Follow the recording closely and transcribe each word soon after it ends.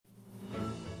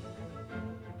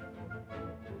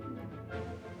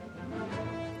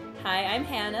Hi, I'm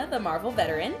Hannah, the Marvel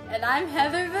veteran. And I'm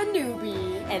Heather, the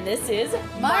newbie. And this is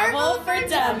Marvel for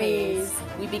Dummies.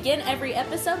 We begin every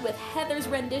episode with Heather's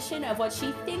rendition of what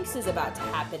she thinks is about to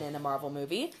happen in a Marvel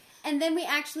movie. And then we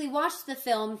actually watch the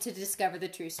film to discover the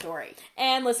true story.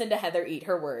 And listen to Heather eat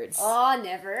her words. Oh,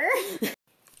 never.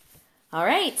 All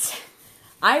right.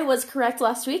 I was correct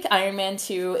last week. Iron Man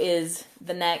 2 is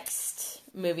the next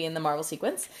movie in the Marvel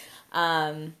sequence.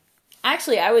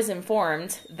 Actually, I was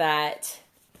informed that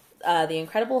The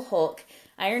Incredible Hulk,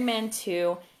 Iron Man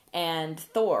 2, and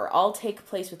Thor all take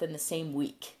place within the same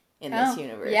week in this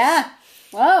universe. Yeah.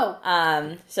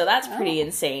 Whoa. So that's pretty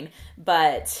insane.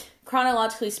 But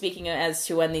chronologically speaking, as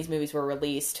to when these movies were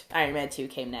released, Iron Man 2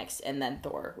 came next, and then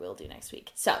Thor will do next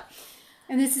week. So...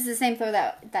 And this is the same Thor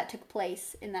that took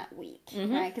place in that week,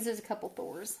 right? Because there's a couple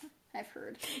Thors, I've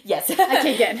heard. Yes.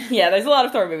 Okay, good. Yeah, there's a lot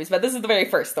of Thor movies, but this is the very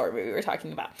first Thor movie we're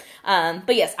talking about.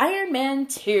 But yes, Iron Man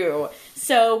 2.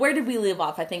 So where did we leave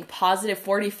off? I think positive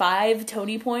 45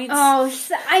 Tony points. Oh,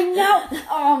 I know.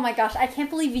 Oh my gosh, I can't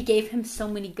believe you gave him so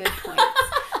many good points.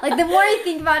 Like, the more I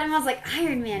think about him, I was like,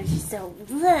 Iron Man is just so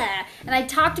bleh. And I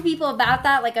talked to people about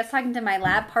that. Like, I was talking to my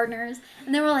lab partners,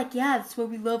 and they were like, yeah, that's why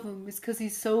we love him. It's because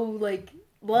he's so, like,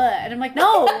 blah. And I'm like,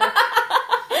 no.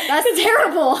 That's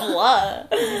terrible. Blah.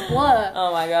 Blah.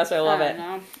 Oh my gosh, I love it.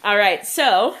 Know. All right,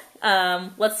 so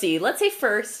let's see. Let's say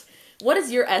first, what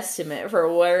is your estimate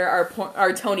for where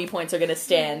our Tony points are going to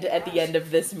stand at the end of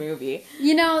this movie?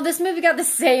 You know, this movie got the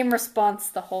same response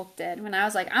the Hulk did when I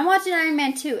was like, I'm watching Iron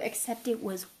Man 2, except it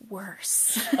was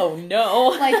worse. Oh no.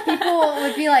 Like, people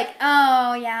would be like,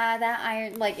 oh yeah, that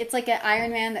Iron, like, it's like an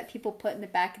Iron Man that people put in the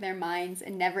back of their minds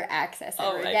and never access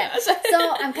ever again. Gosh.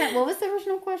 So I'm kind of, what was the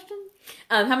original question?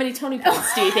 How many Tony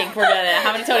points do you think we're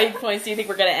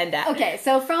gonna end at? Okay,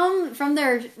 so from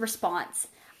their response,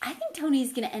 I think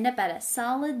Tony's gonna end up at a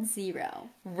solid 0.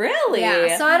 Really?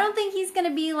 Yeah. So I don't think he's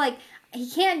gonna be like, he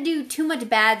can't do too much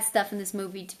bad stuff in this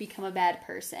movie to become a bad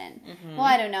person. Mm-hmm. Well,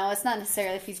 I don't know. It's not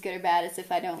necessarily if he's good or bad, it's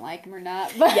if I don't like him or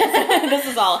not. But yes. This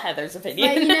is all Heather's opinion.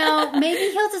 But, you know,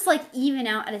 maybe he'll just, like, even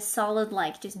out at a solid,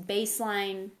 like, just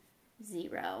baseline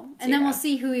 0. And then we'll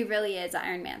see who he really is,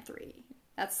 Iron Man 3.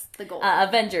 That's the goal.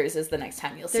 Avengers is the next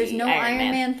time you'll see There's no Iron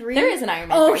Man 3? There is an Iron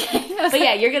Man 3. Okay. But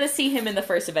yeah, you're going to see him in the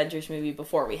first Avengers movie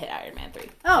before we hit Iron Man 3.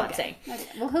 Oh, I'm saying. Okay.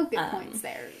 Well, he'll get points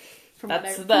there. From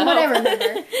That's what I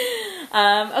remember.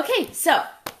 Okay, so,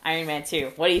 Iron Man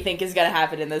 2. What do you think is going to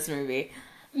happen in this movie?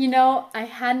 You know, I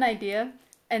had an idea.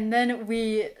 And then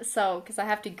because I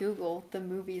have to Google the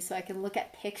movie so I can look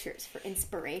at pictures for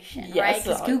inspiration, right?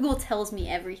 Because Google tells me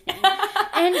everything.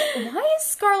 And why is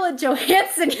Scarlett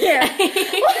Johansson here?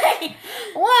 Like,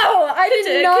 whoa, I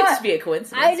did not. It could just be a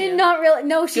coincidence. I did not really.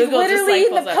 No, she's Google literally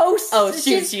in the post. Oh,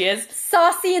 she is?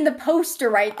 Saucy in the poster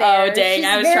right there. Oh, dang.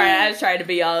 I was trying to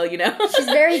be all, you know. She's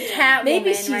very Catwoman.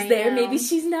 Maybe she's right there, now. maybe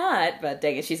she's not. But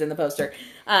dang it, she's in the poster.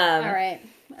 All right.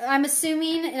 I'm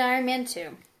assuming in Iron Man 2.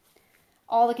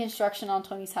 All the construction on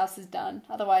Tony's house is done.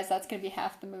 Otherwise, that's going to be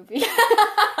half the movie.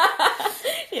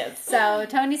 Yes. So,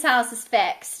 Tony's house is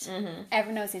fixed. Mm-hmm.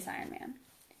 Everyone knows he's Iron Man.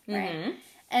 Right? Mm-hmm.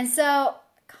 And so,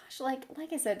 gosh,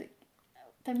 like I said,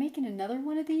 they're making another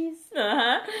one of these?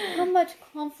 Uh-huh. How much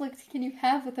conflict can you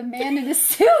have with a man in a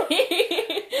suit?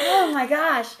 Oh my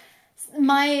gosh.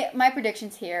 My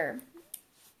predictions here...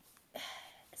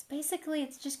 Basically,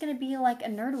 it's just going to be like a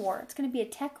nerd war. It's going to be a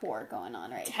tech war going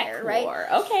on here, right? War.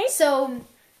 Okay. So,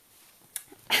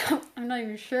 I'm not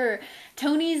even sure.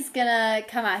 Tony's going to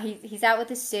come out. He's out with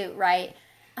his suit, right?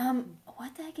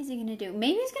 What the heck is he going to do?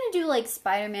 Maybe he's going to do, like,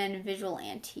 Spider-Man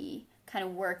vigilante kind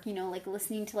of work, you know, like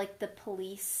listening to, like, the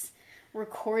police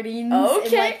recordings.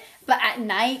 Okay. And, but at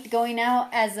night, going out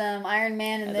as Iron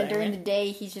Man, and then during the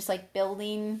day, he's just, like,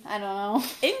 building. I don't know.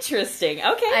 Interesting.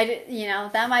 Okay.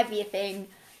 That might be a thing.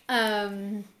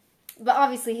 But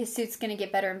obviously his suit's gonna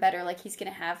get better and better, like he's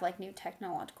gonna have like new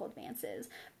technological advances.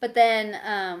 But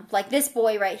then, like this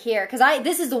boy right here,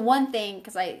 this is the one thing,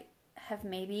 because I have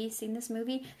maybe seen this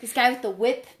movie, this guy with the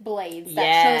whip blades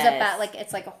that shows up at like,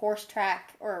 it's like a horse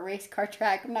track or a race car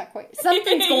track, I'm not quite,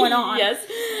 something's going on. Yes.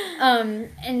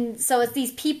 And so it's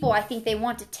these people, I think they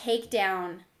want to take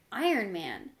down Iron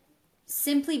Man,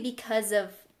 simply because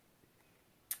of,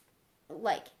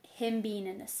 like, him being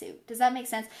in a suit. Does that make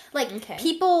sense? Like,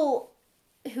 people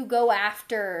who go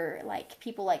after like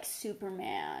people like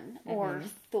Superman or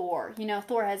Thor. You know,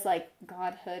 Thor has like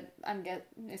godhood.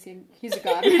 He's a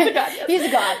god. He's a god. Yes. He's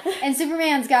a god. And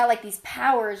Superman's got like these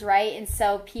powers, right? And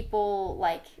so people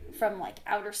like from like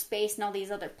outer space and all these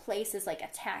other places like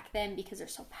attack them because they're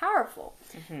so powerful.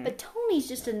 But Tony's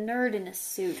just a nerd in a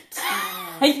suit.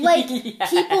 Like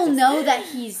people know that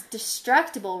he's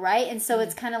destructible, right? And so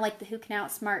it's kind of like the who can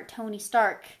outsmart Tony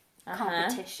Stark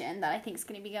competition that I think is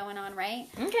going to be going on, right?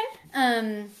 Okay.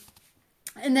 And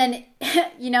then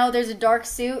you know, there's a dark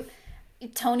suit.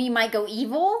 Tony might go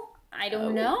evil. I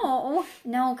don't know.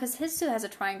 No, because his suit has a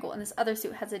triangle and this other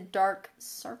suit has a dark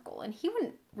circle, and he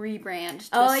wouldn't rebrand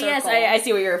to a circle. Yes, I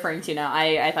see what you're referring to now.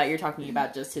 I thought you were talking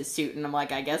about just his suit, and I'm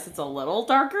like, I guess it's a little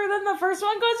darker than the first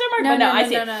one question mark.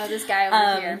 No, this guy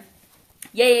over here.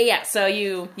 Yeah. So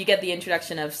you get the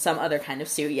introduction of some other kind of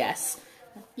suit, yes.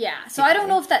 Yeah, so I don't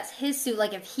know if that's his suit.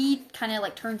 Like, if he kind of,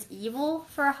 like, turns evil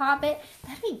for a Hobbit,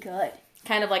 that'd be good.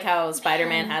 Kind of like how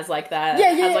Spider-Man has, like, that.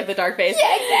 Yeah. Has, like, the dark base.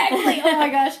 Yeah, exactly. Oh, my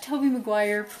gosh. Tobey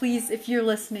Maguire, please, if you're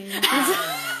listening.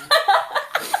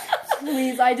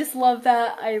 Please, I just love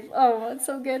that. It's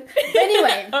so good. But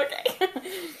anyway. Okay.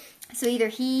 So either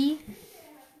he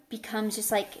becomes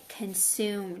just, like,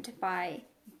 consumed by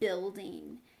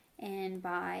building and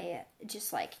by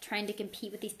just like trying to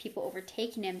compete with these people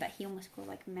overtaking him, that he almost goes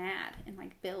like mad and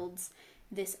like builds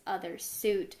this other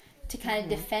suit to kind of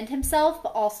defend himself, but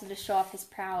also to show off his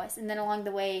prowess. And then along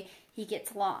the way, he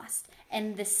gets lost.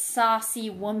 And this saucy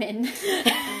woman,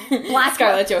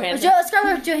 Scarlett Johansson.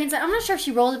 Scarlett Johansson. I'm not sure if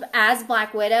she rolled up as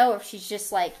Black Widow or if she's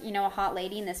just like, you know, a hot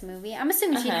lady in this movie. I'm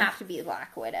assuming she'd have to be a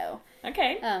Black Widow.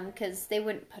 Okay. Because they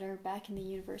wouldn't put her back in the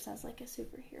universe as like a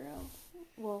superhero.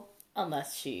 Well,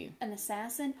 unless she an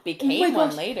assassin became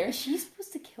one later. Is she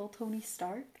supposed to kill Tony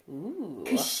Stark? Ooh,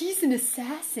 because she's an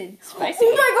assassin. Spicy.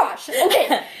 Oh my gosh!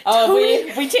 Okay.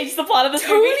 We changed the plot of this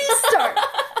movie. Tony Stark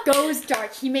goes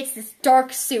dark. He makes this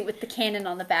dark suit with the cannon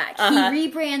on the back. He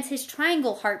rebrands his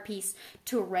triangle heart piece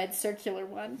to a red circular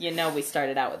one. You know, we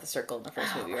started out with a circle in the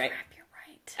first movie, right? Crap, you're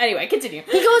right. Anyway, continue.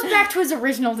 He goes back to his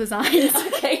original designs.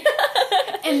 Okay.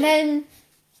 And then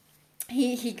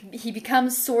he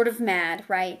becomes sort of mad,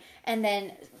 right? And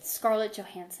then Scarlett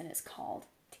Johansson is called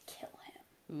to kill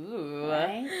him. Ooh.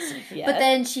 Right? Yes. But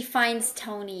then she finds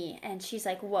Tony, and she's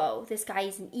like, whoa, this guy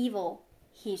isn't evil.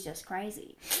 He's just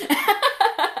crazy.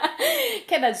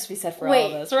 Can't that just be said for all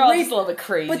of us? We're all just a little bit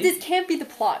crazy. But this can't be the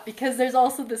plot, because there's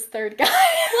also this third guy.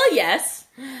 Well, yes.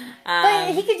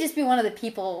 But he could just be one of the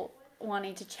people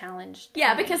wanting to challenge Tony.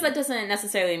 Yeah, because that doesn't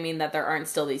necessarily mean that there aren't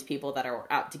still these people that are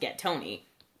out to get Tony.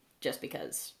 Just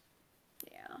because,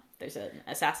 there's an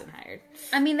assassin hired.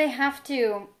 I mean, they have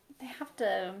to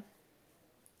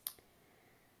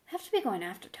be going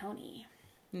after Tony,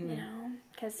 you know,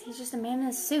 because he's just a man in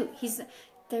a suit.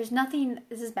 There's nothing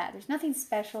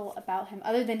special about him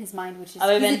other than his mind, which is he's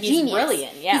a genius.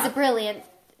 Brilliant. Yeah, he's a brilliant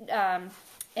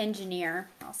engineer,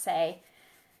 I'll say.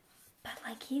 But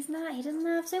like, he doesn't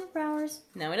have superpowers.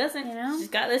 No, he doesn't. You know, he's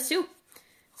got this suit.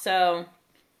 So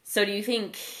do you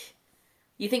think?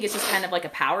 You think it's just kind of like a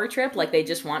power trip? Like they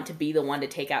just want to be the one to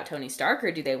take out Tony Stark,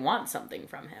 or do they want something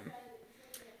from him?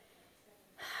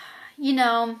 You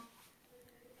know,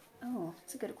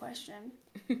 that's a good question.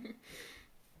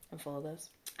 I'm full of those.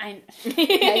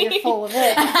 Yeah, you're full of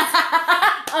it.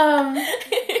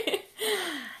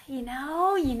 You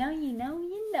know.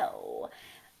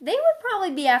 They would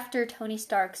probably be after Tony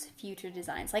Stark's future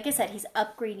designs. Like I said, he's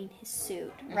upgrading his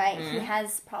suit, right? He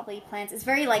has probably plans. It's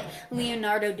very like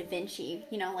Leonardo da Vinci,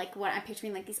 you know, like what I'm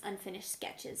picturing, like these unfinished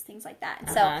sketches, things like that. And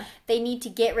so they need to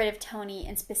get rid of Tony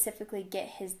and specifically get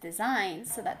his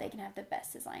designs so that they can have the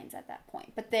best designs at that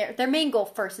point. But their main goal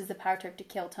first is the power trip to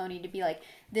kill Tony, to be like,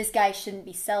 this guy shouldn't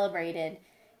be celebrated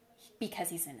because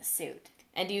he's in a suit.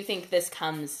 And do you think this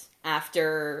comes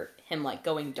after him like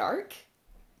going dark?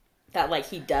 That, like,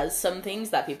 he does some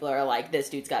things that people are like, this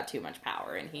dude's got too much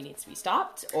power and he needs to be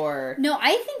stopped? Or... No,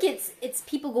 I think it's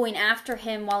people going after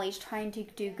him while he's trying to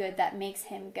do good that makes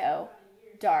him go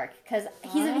dark. Because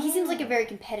he seems like a very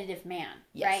competitive man,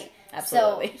 right?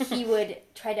 Absolutely. So he would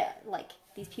try to, like,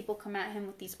 these people come at him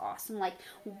with these awesome, like,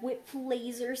 whip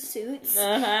laser suits.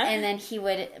 And then he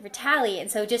would retaliate.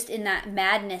 And so just in that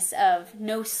madness of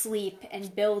no sleep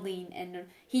and building, and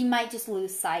he might just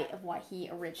lose sight of what he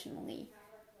originally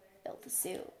built the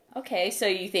suit. Okay, so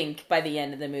you think by the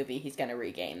end of the movie he's going to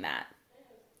regain that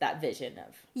vision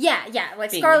of... Yeah, like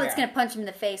Scarlett's going to punch him in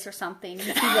the face or something. And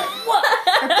he's like,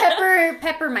 what? Or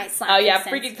Pepper might slap him. Oh yeah,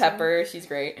 freaking Pepper, she's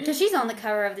great. Because she's on the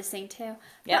cover of this thing too.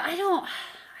 Yeah. But I don't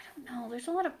know, there's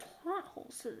a lot of plot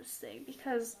holes to this thing,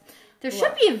 because there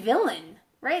should be a villain.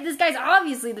 Right? This guy's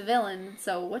obviously the villain,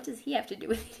 so what does he have to do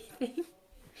with anything?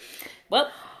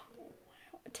 Well,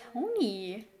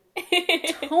 Tony.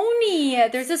 Tony!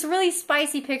 There's this really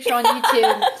spicy picture on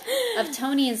YouTube of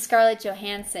Tony and Scarlett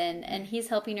Johansson, and he's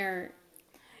helping her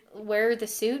wear the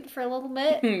suit for a little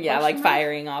bit. Yeah, like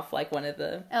firing off like one of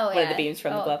the beams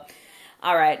from the glove.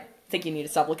 All right, I think you need to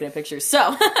stop looking at pictures. So,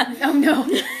 oh no,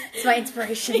 it's my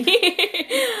inspiration.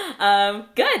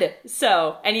 Good.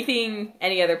 So,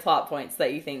 any other plot points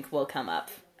that you think will come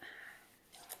up?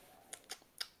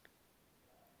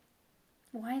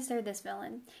 Why is there this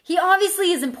villain? He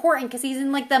obviously is important because he's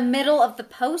in like the middle of the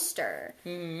poster.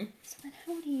 Mm-hmm. So then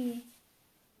how would he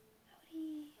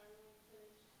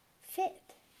fit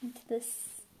into this?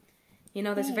 You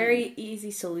know, there's a very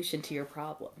easy solution to your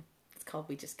problem. It's called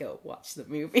we just go watch the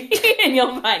movie and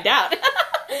you'll find out.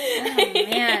 Oh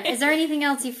man. Is there anything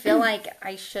else you feel like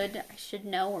I should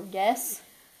know or guess?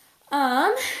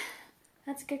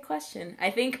 That's a good question.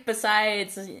 I think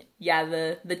besides,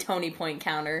 the Tony point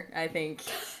counter, I think...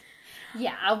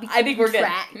 Yeah, I think we're good.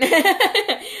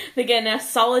 Again, a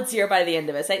solid 0 by the end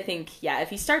of this. I think,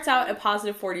 if he starts out at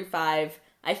positive 45,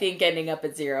 I think ending up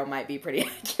at 0 might be pretty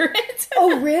accurate.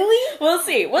 Oh, really? We'll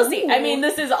see. I mean,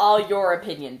 this is all your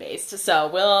opinion based. So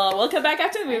we'll come back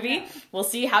after the movie. We'll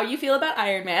see how you feel about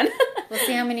Iron Man. We'll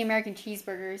see how many American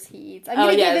cheeseburgers he eats. I'm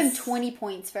going to give him 20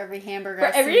 points for every hamburger.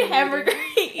 For every hamburger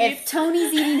he eats. If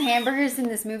Tony's eating hamburgers in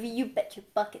this movie, you bet your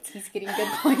buckets he's getting good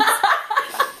points.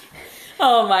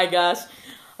 Oh my gosh.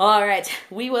 All right.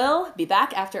 We will be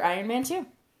back after Iron Man 2.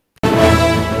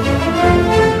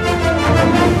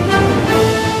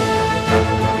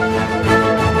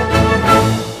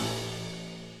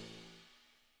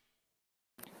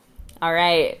 All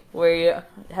right, we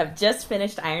have just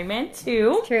finished Iron Man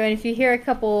 2. True, and if you hear a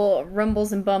couple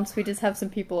rumbles and bumps, we just have some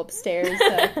people upstairs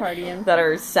partying. That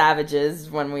are savages.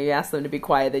 When we ask them to be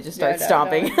quiet, they just start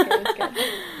stomping. No, it's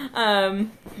good.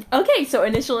 Okay, so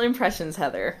initial impressions,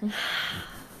 Heather.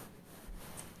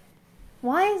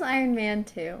 Why is Iron Man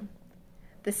 2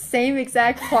 the same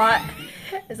exact plot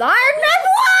as Iron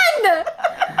Man 1?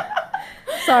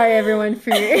 Sorry, everyone,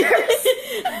 for your ears.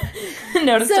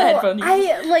 Notice the headphone use.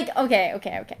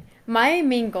 Okay. My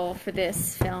main goal for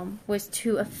this film was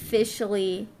to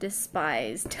officially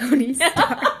despise Tony Stark.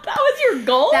 That was your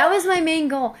goal? That was my main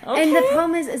goal. Okay. And the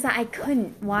problem is that I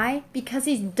couldn't. Why? Because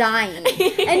he's dying.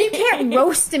 And you can't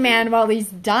roast a man while he's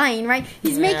dying, right?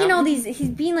 He's making all these... He's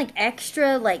being, like,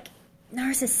 extra, like,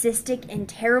 narcissistic and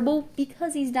terrible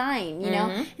because he's dying, you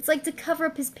know? It's like to cover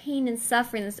up his pain and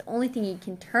suffering. That's the only thing he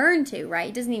can turn to, right?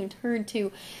 He doesn't even turn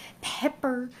to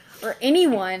Pepper or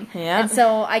anyone. Yeah. And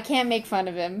so I can't make fun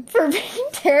of him for being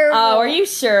terrible. Oh, are you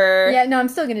sure? Yeah, no, I'm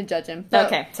still going to judge him.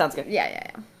 Okay, sounds good.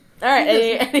 Yeah. All right,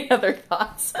 any other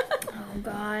thoughts? Oh,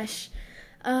 gosh.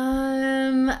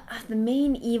 The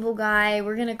main evil guy,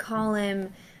 we're going to call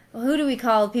him... Well, who do we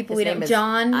call people we don't...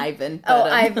 John? Ivan.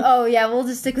 We'll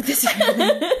just stick with this.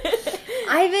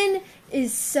 Ivan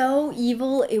is so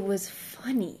evil, it was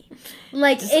funny.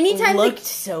 Like, just anytime... looked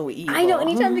so evil. I know,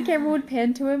 anytime the camera would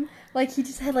pan to him, like, he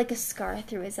just had, like, a scar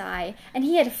through his eye, and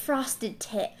he had frosted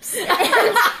tips.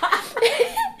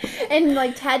 And,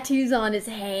 like, tattoos on his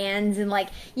hands, and, like,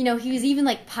 you know, he was even,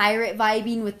 like, pirate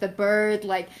vibing with the bird.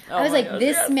 Like, I was like,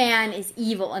 this man is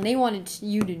evil, and they wanted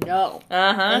you to know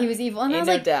that he was evil. And I was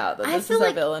no like, doubt that this is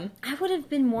our villain. I would have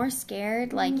been more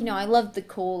scared. Like, you know, I loved the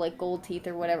cool, like, gold teeth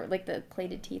or whatever, like, the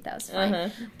plated teeth, that was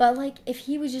fine. But, like, if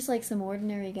he was just, like, some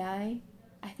ordinary guy,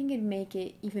 I think it'd make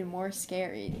it even more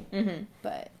scary.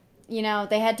 But... You know,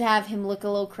 they had to have him look a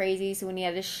little crazy, so when he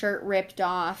had his shirt ripped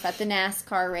off at the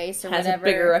NASCAR race or has whatever.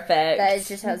 Has a bigger effect. That it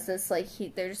just has this, like,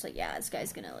 they're just like, yeah, this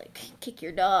guy's gonna, like, kick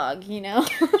your dog, you know?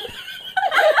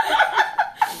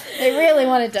 They really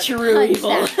wanted to True evil.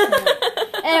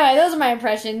 That. Anyway, those are my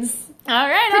impressions. All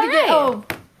right, Pretty good. Oh,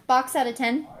 box out of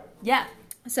 10? Yeah.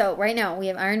 So, right now, we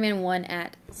have Iron Man 1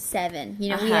 at 7.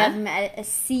 You know, we have him at a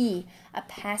C, a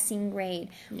passing grade.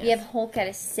 Yes. We have Hulk at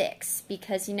a 6,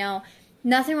 because, you know...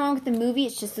 Nothing wrong with the movie.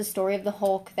 It's just the story of the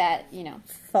Hulk that, you know,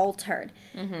 faltered.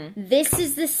 This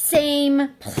is the same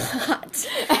plot.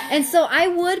 And so I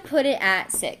would put it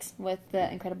at 6 with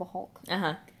the Incredible Hulk.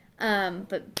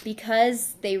 But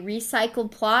because they recycled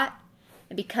plot,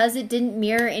 and because it didn't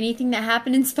mirror anything that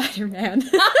happened in Spider-Man...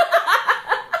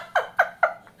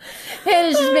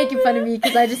 Hannah's just making fun of me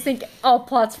because I just think all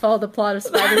plots follow the plot of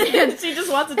Spider-Man. She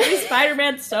just wants to do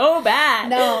Spider-Man so bad.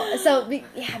 No, so,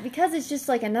 because it's just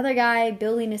like another guy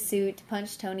building a suit to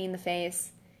punch Tony in the face,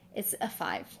 it's a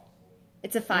 5.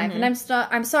 It's a 5. And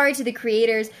I'm sorry to the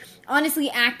creators. Honestly,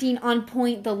 acting on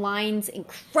point, the lines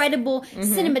incredible,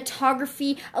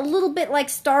 cinematography, a little bit like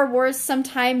Star Wars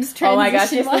sometimes. Oh my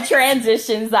gosh, it's the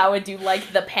transitions that would do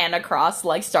like the pan across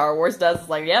like Star Wars does. It's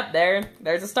like, yep,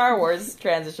 there's a Star Wars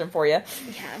transition for you.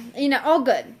 Yeah, all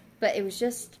good. But it was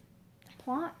just the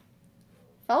plot.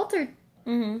 Faltered.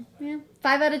 Yeah,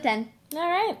 5 out of 10. All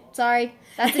right. Sorry.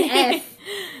 That's an F.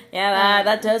 Yeah,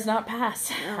 that does not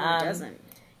pass. No, it doesn't.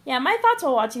 Yeah, my thoughts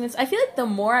while watching this, I feel like the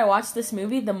more I watch this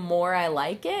movie, the more I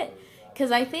like it.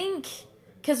 Because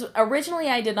originally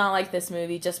I did not like this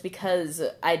movie just because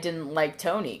I didn't like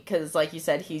Tony. Because, like you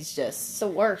said, he's just... the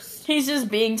worst. He's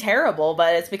just being terrible,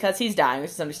 but it's because he's dying,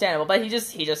 which is understandable. But he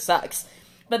just sucks.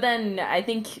 But then I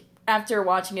think after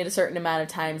watching it a certain amount of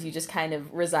times, you just kind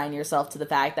of resign yourself to the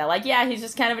fact that, like, yeah, he's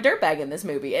just kind of a dirtbag in this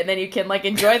movie. And then you can, like,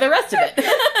 enjoy the rest of it.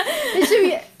 It should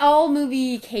be all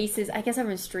movie cases. I guess I'm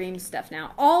going to stream stuff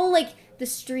now. All, like, the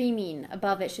streaming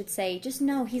above it should say, just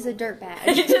know he's a dirtbag.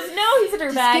 Just know he's a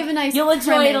dirtbag. Give a nice You'll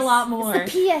enjoy premise. it a lot more.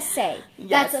 It's the PSA. Yes.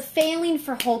 That's a failing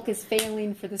for Hulk is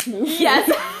failing for this movie.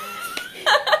 Yes.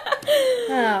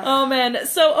 Oh, man.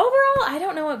 So, overall, I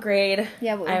don't know what grade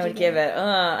I would give it.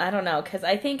 I don't know, because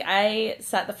I think I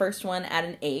set the first one at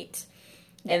an 8,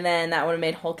 and then that would have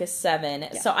made Hulk a 7.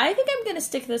 Yeah. So, I think I'm going to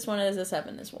stick this one as a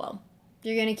 7 as well.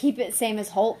 You're going to keep it same as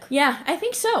Hulk? Yeah, I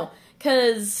think so,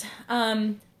 because,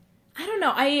 I don't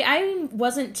know, I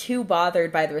wasn't too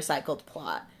bothered by the recycled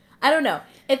plot. I don't know.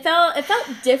 It felt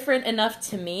different enough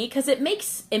to me because it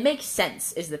makes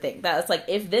sense is the thing. That's like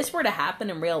if this were to happen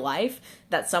in real life,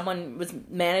 that someone was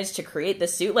managed to create the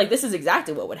suit, like this is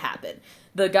exactly what would happen.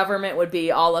 The government would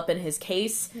be all up in his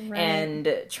case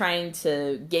and trying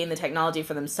to gain the technology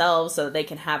for themselves so that they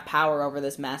can have power over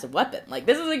this massive weapon. Like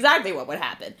this is exactly what would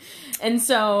happen. And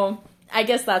so I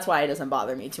guess that's why it doesn't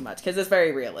bother me too much because it's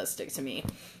very realistic to me.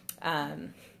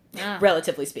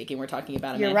 Relatively speaking, we're talking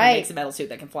about a man who makes a metal suit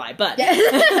that can fly, but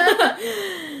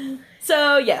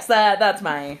so yes, that's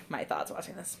my thoughts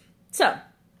watching this. So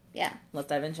let's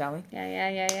dive in, shall we?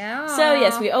 Yeah. So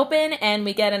yes, we open and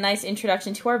we get a nice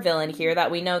introduction to our villain here. That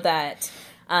we know that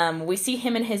we see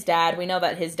him and his dad. We know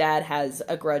that his dad has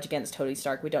a grudge against Tony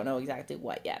Stark. We don't know exactly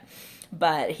what yet.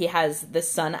 But he has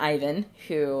this son, Ivan,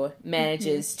 who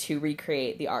manages to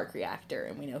recreate the arc reactor,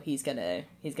 and we know he's gonna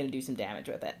do some damage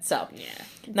with it. So,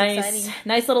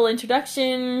 nice little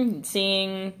introduction,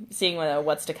 seeing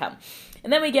what's to come,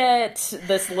 and then we get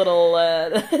this little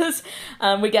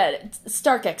we get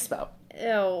Stark Expo.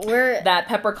 That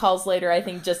Pepper calls later, I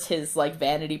think, just his like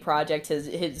vanity project,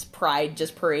 his pride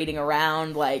just parading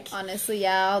around, like honestly,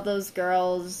 all those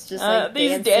girls just like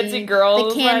these dancing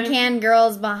girls, the can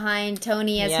girls behind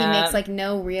Tony as he makes like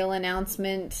no real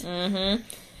announcement.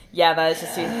 Yeah, that is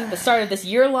just the start of this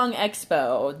year-long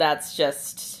expo. That's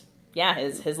just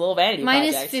his little vanity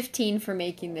minus project. 15 for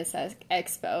making this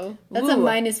expo. That's a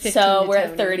minus 15. So we're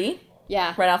Tony. at 30.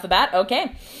 Yeah. Right off the bat?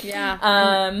 Okay.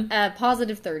 Yeah.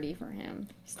 Positive 30 for him.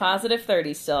 Positive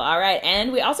 30 still. All right.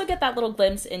 And we also get that little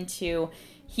glimpse into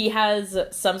he has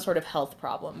some sort of health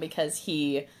problem because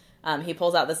he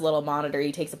pulls out this little monitor,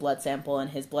 he takes a blood sample, and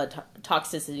his blood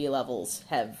toxicity levels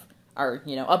are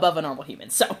above a normal human.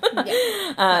 So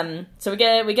so we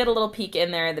get a little peek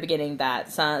in there at the beginning that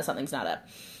something's not up.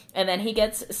 And then he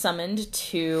gets summoned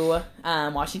to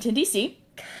Washington, D.C.,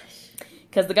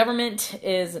 because the government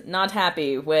is not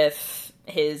happy with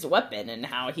his weapon and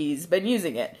how he's been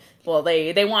using it. Well,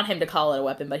 they want him to call it a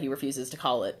weapon, but he refuses to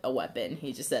call it a weapon.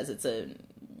 He just says it's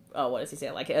what does he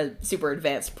say? Like a super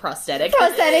advanced prosthetic.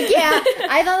 Prosthetic, yeah.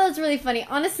 I thought that was really funny.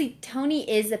 Honestly, Tony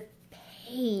is a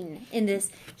pain in this.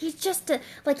 He's just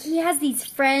he has these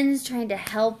friends trying to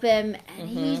help him, and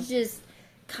he's just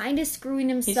kind of screwing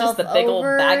himself over. He's just a big old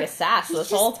bag of sass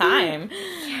this whole time.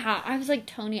 Yeah, I was like,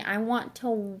 Tony, I want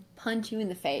to punch you in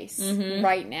the face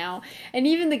right now. And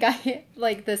even the guy,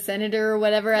 like the senator or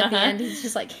whatever at the end, he's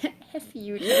just like, F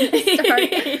you,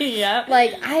 Tony. Yeah.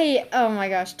 Like, oh my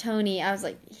gosh, Tony, I was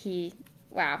like,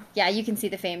 wow. Yeah, you can see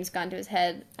the fame's gone to his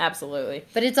head. Absolutely.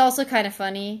 But it's also kind of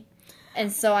funny.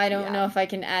 And so I don't know if I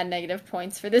can add negative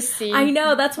points for this scene. I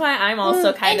know, that's why I'm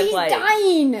also kind of like... And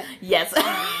he's dying! Yes.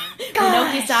 I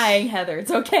know he's dying, Heather. It's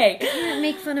okay. I can't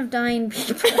make fun of dying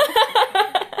people.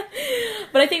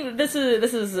 But I think that this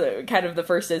is kind of the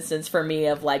first instance for me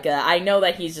of like, I know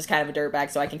that he's just kind of a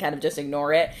dirtbag, so I can kind of just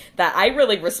ignore it. That I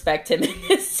really respect him in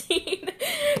this scene.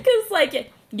 Because,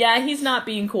 like... Yeah, he's not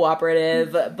being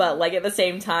cooperative, but, like, at the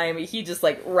same time, he just,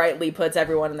 like, rightly puts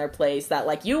everyone in their place that,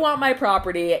 like, you want my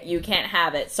property, you can't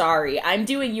have it, sorry. I'm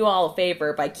doing you all a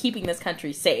favor by keeping this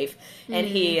country safe. And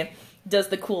he does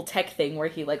the cool tech thing where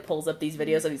he like pulls up these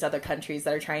videos of these other countries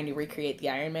that are trying to recreate the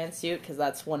Iron Man suit, because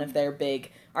that's one of their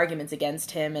big arguments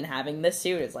against him and having this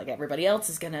suit is like everybody else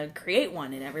is going to create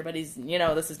one and everybody's,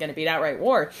 this is going to be an outright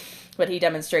war. But he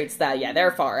demonstrates that, yeah,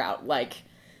 they're far out. Like,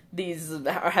 these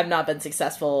have not been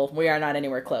successful. We are not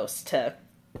anywhere close to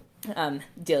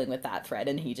dealing with that threat,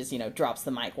 and he just drops the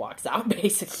mic, walks out,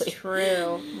 basically.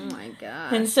 True. Oh my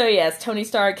god. And so yes, Tony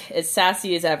Stark is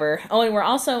sassy as ever. Oh, and we're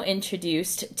also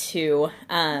introduced to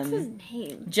what's his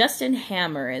name? Justin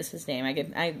Hammer is his name.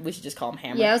 We should just call him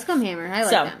Hammer. Yeah, let's call him Hammer. I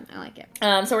like that. I like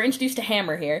it. So we're introduced to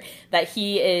Hammer here. That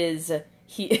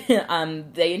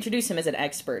they introduce him as an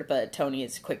expert, but Tony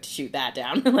is quick to shoot that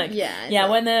down. Like, yeah.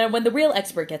 When the real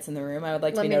expert gets in the room, I would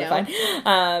like to be notified.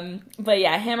 But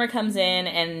yeah, Hammer comes in,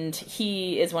 and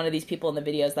he is one of these people in the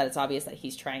videos that it's obvious that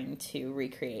he's trying to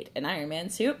recreate an Iron Man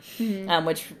suit,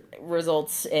 which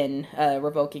results in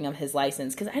revoking of his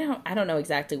license. Because I don't know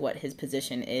exactly what his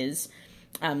position is.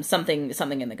 Something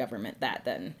in the government that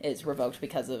then is revoked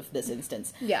because of this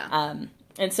instance. Yeah.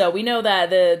 And so we know that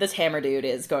this Hammer dude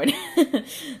is going to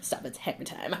stop. It's Hammer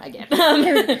time again.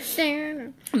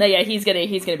 But yeah, he's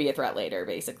gonna be a threat later,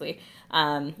 basically.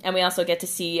 And we also get to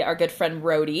see our good friend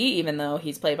Rhodey, even though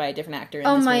he's played by a different actor in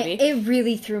this movie. It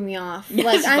really threw me off.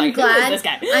 Like, I'm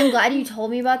glad you told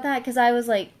me about that, because I was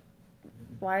like,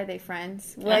 why are they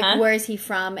friends? Like, where is he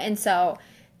from? And so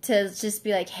to just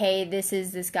be like, hey, this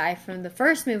is this guy from the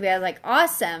first movie, I was like,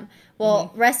 awesome.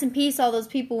 Well, rest in peace, all those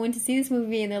people went to see this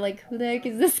movie, and they're like, who the heck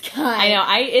is this guy? I know.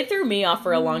 It threw me off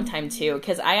for a long time, too,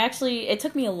 because it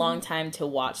took me a long time to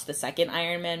watch the second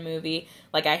Iron Man movie.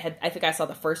 Like, I think I saw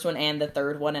the first one and the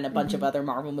third one and a bunch of other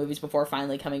Marvel movies before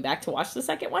finally coming back to watch the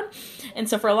second one. And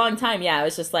so for a long time, yeah, I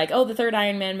was just like, oh, the third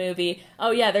Iron Man movie. Oh,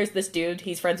 yeah, there's this dude.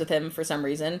 He's friends with him for some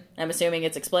reason. I'm assuming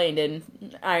it's explained in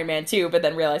Iron Man 2, but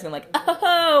then realizing, like,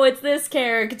 oh, it's this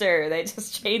character. They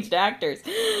just changed actors.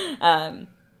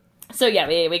 So yeah,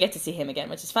 we get to see him again,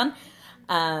 which is fun.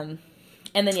 And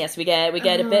then yes, we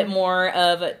get a bit more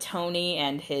of Tony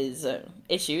and his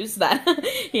issues that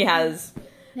he has.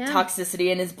 Yeah.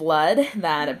 Toxicity in his blood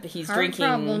that he's drinking.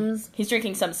 Problems. He's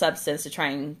drinking some substance to try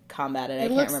and combat it. I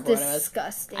can't remember what it was.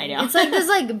 Disgusting. I know. It's like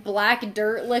this black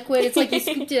dirt liquid. It's like he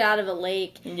scooped it out of a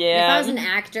lake. Yeah. If I was an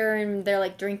actor and they're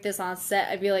like, drink this on set,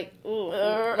 I'd be like, ooh,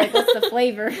 like what's the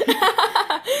flavor?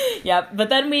 Yeah, but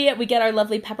then we get our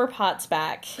lovely Pepper Potts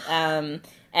back, and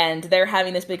they're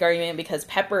having this big argument because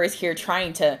Pepper is here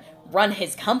trying to run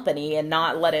his company and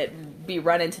not let it be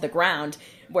run into the ground,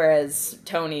 whereas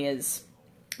Tony is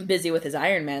busy with his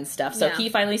Iron Man stuff. So he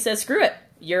finally says, screw it.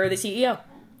 You're the CEO.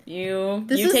 You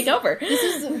take over. This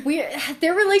is weird.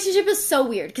 Their relationship is so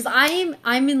weird because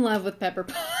I'm in love with Pepper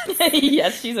Potts.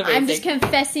 Yes, she's amazing. I'm just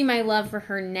confessing my love for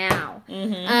her now.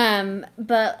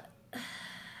 But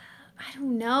I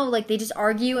don't know. Like, they just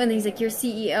argue, and he's like, you're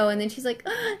CEO, and then she's like,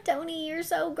 oh, Tony, you're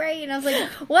so great. And I was like,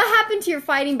 what happened to your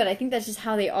fighting? But I think that's just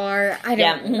how they are. I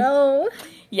don't know.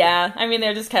 Yeah, I mean,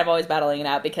 they're just kind of always battling it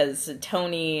out because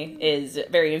Tony is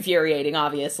very infuriating,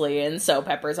 obviously, and so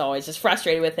Pepper's always just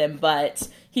frustrated with him, but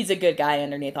he's a good guy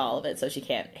underneath all of it, so she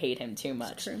can't hate him too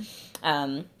much. True.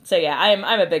 So yeah, I'm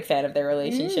a big fan of their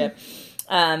relationship.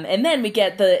 And then we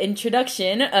get the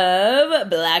introduction of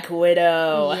Black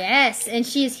Widow. Yes, and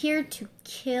she is here to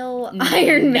kill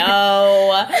Iron Man.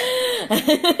 No.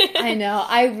 I know,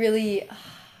 I really...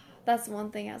 That's one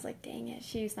thing I was like, dang it,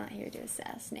 she's not here to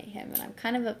assassinate him, and I'm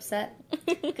kind of upset,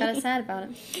 kind of sad about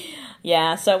it.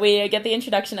 Yeah, so we get the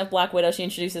introduction of Black Widow. She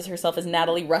introduces herself as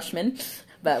Natalie Rushman,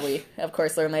 but we, of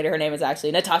course, learn later her name is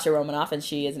actually Natasha Romanoff, and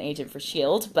she is an agent for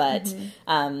S.H.I.E.L.D., but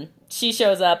she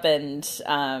shows up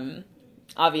and...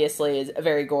 obviously is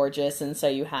very gorgeous, and so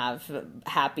you have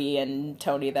Happy and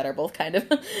Tony that are both kind of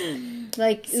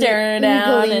like staring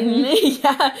down,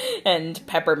 and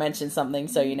Pepper mentions something,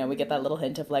 so we get that little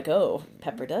hint of like, oh,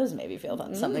 Pepper does maybe feel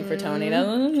something for Tony.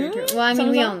 True. Well, I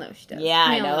mean, we all know she does. Yeah,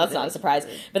 I know, that's not a surprise.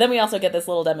 But then we also get this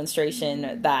little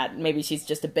demonstration that maybe she's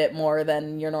just a bit more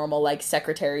than your normal like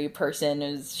secretary person,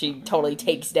 as she totally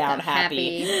takes down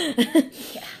Happy.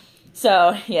 Yeah.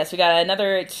 So yes, we got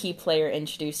another key player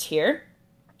introduced here.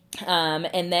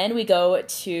 And then we go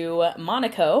to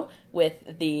Monaco with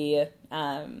the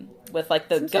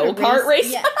go-kart race.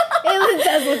 Yeah. It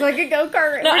does look like a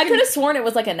go-kart race. No, I could have sworn it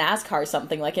was like a NASCAR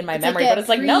something, like in my memory, but it's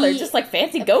like, no, they're just like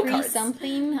fancy go-karts.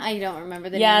 Something? I don't remember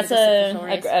the name. Yeah,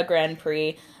 it's a Grand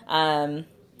Prix.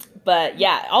 But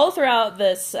yeah, all throughout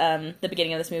this, the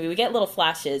beginning of this movie, we get little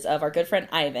flashes of our good friend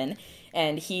Ivan,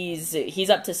 and he's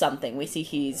up to something. We see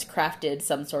he's crafted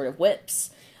some sort of whips.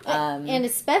 And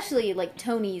especially, like,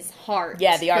 Tony's heart.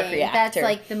 Yeah, the arc thing. reactor. That's,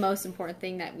 like, the most important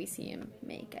thing that we see him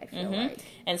make, I feel like.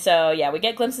 And so, yeah, we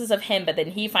get glimpses of him, but then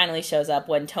he finally shows up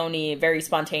when Tony very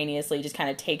spontaneously just kind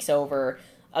of takes over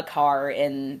a car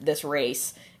in this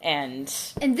race. And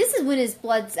this is when his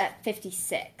blood's at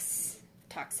 56.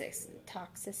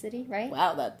 Toxicity, right?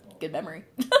 Wow, that's good memory.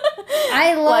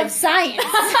 I love science.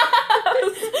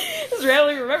 Just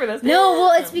rarely remember this. No,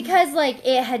 well, it's because, like,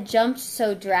 it had jumped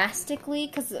so drastically,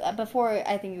 because before,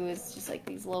 I think it was just, like,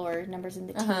 these lower numbers in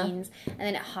the teens, and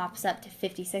then it hops up to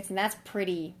 56, and that's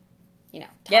pretty, toxic.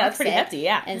 Yeah, that's pretty hefty,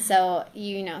 yeah. And so,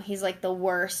 he's, like, the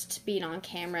worst being on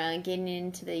camera and getting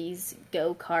into these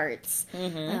go-karts.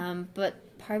 But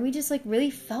part of me just, like, really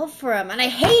felt for him, and I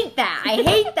hate that.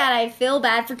 I feel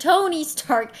bad for Tony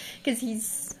Stark, because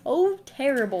he's so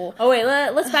terrible. Oh, wait,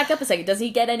 let's back up a second. Does he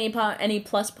get any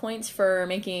plus points for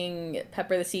making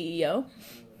Pepper the CEO?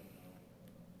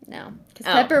 No, because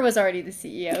Pepper was already the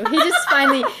CEO. He just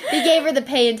he gave her the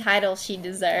pay and title she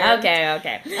deserved.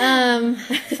 Okay.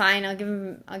 Fine, I'll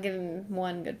give him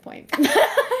one good point.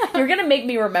 You're gonna make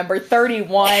me remember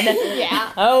 31.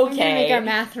 Yeah. Okay. I'm gonna make our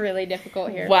math really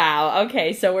difficult here. Wow.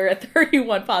 Okay, so we're at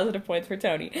 31 positive points for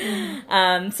Tony.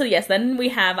 So yes, then we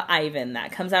have Ivan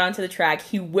that comes out onto the track.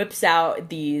 He whips out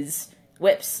these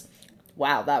whips.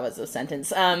 Wow, that was a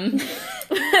sentence.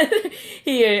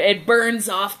 It burns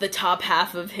off the top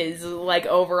half of his, like,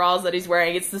 overalls that he's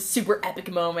wearing. It's the super epic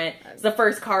moment. The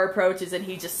first car approaches and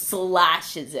he just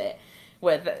slashes it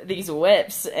with these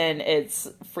whips, and it's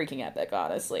freaking epic,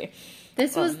 honestly.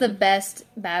 This was the best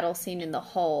battle scene in the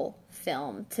whole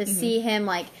film. To see him,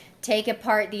 like, take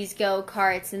apart these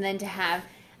go-karts and then to have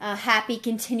Happy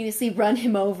continuously run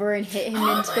him over and hit him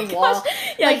into the wall.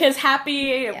 Yeah, because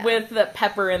Happy with the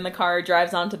Pepper in the car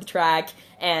drives onto the track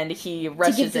and he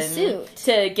rushes in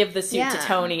to give the suit to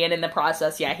Tony, and in the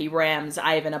process, he rams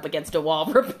Ivan up against a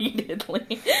wall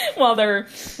repeatedly while they're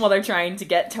trying to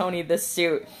get Tony this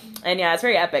suit. And yeah, it's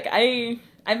very epic.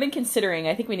 I've been considering,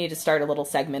 I think we need to start a little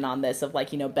segment on this of,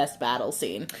 like, best battle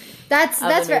scene. That's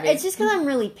right. It's just because I'm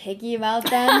really picky about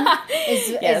them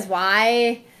is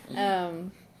why.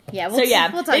 Yeah, we'll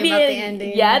talk about the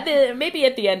ending. Yeah, maybe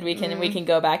at the end we can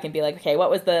go back and be like, okay, what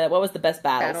was the best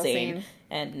battle scene?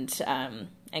 And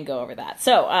go over that.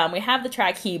 So we have the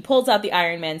track. He pulls out the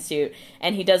Iron Man suit,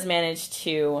 and he does manage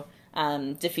to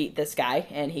defeat this guy,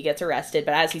 and he gets arrested.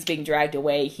 But as he's being dragged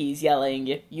away, he's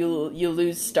yelling, "You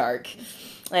lose, Stark."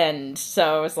 And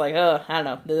so it's like, oh, I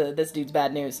don't know, this dude's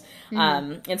bad news.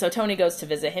 And so Tony goes to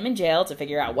visit him in jail to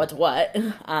figure out what's what.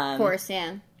 Of course,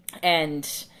 yeah. And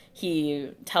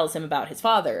he tells him about his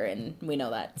father, and we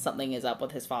know that something is up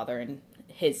with his father and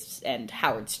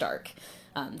Howard Stark,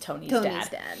 Tony's dad.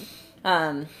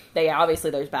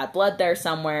 Obviously there's bad blood there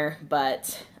somewhere,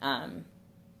 but that's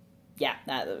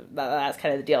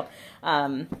kind of the deal.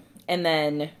 And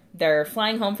then they're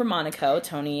flying home from Monaco,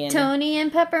 Tony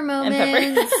and Pepper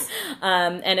moments.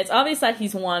 And it's obvious that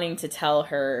he's wanting to tell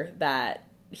her that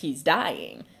he's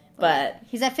dying. But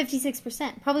he's at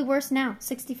 56%. Probably worse now.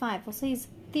 65. We'll say he's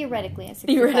theoretically at 65%.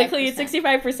 Theoretically at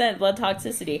 65% blood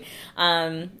toxicity.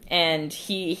 And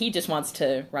he just wants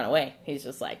to run away. He's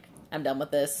just like, I'm done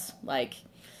with this. Like,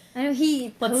 I know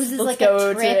he poses like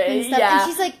a trip and stuff. Yeah.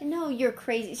 And she's like, no, you're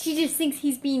crazy. She just thinks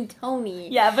he's being Tony.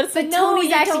 Yeah, but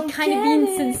Tony's actually kind of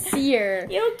being sincere.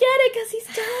 You don't get it because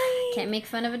he's dying. Can't make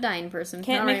fun of a dying person.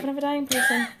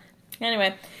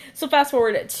 Anyway, so fast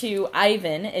forward to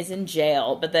Ivan is in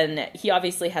jail, but then he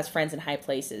obviously has friends in high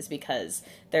places because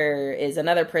there is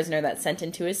another prisoner that's sent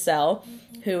into his cell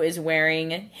who is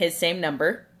wearing his same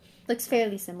number. Looks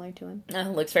fairly similar to him.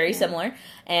 Looks very similar.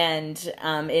 And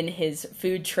in his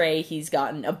food tray, he's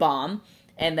gotten a bomb.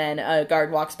 And then a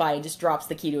guard walks by and just drops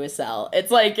the key to his cell. It's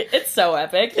like, it's so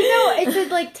epic. It said,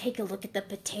 like, take a look at the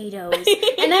potatoes.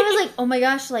 And I was like, oh my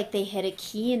gosh, like, they hid a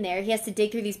key in there. He has to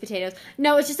dig through these potatoes.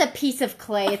 No, it's just a piece of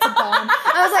clay. It's a bomb.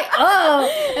 I was like,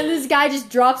 oh. And this guy just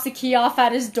drops the key off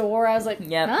at his door. I was like,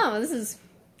 oh, this is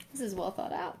well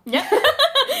thought out. Yeah.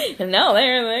 No, they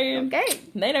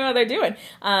know what they're doing.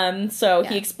 So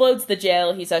he explodes the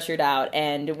jail, he's ushered out,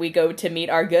 and we go to meet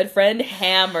our good friend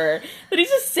Hammer. But he's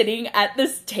just sitting at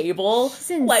this table.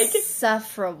 He's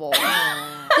insufferable.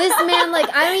 This man,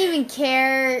 like, I don't even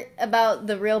care about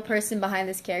the real person behind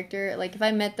this character. Like, if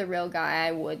I met the real guy,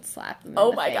 I would slap him in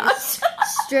the face. Gosh.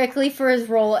 Strictly for his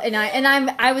role,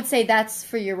 I would say that's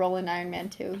for your role in Iron Man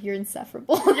 2. You're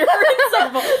insufferable. You're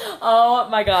insufferable. Oh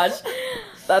my gosh.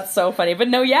 That's so funny. But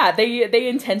no, yeah, they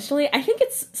intentionally, I think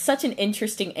it's such an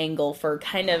interesting angle for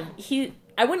kind of,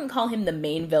 I wouldn't call him the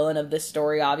main villain of this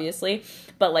story, obviously,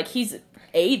 but like he's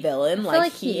a villain. I feel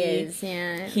like he is,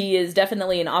 yeah. He is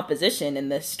definitely an opposition in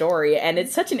this story, and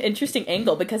it's such an interesting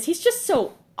angle because he's just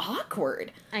so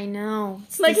awkward. I know.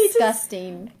 It's like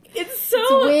disgusting. It's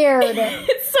weird.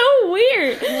 It's so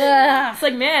weird. Ugh. It's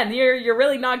like, man, you're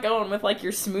really not going with like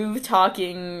your smooth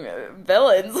talking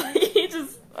villains. Like he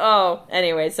just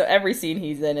anyway, so every scene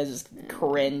he's in is just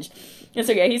cringe. And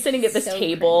so yeah, he's sitting at this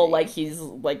table cringy. like he's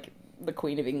like the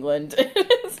Queen of England.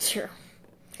 True.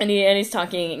 And he's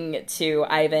talking to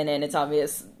Ivan, and it's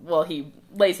obvious. Well, he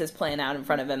lays his plan out in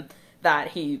front of him that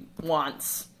he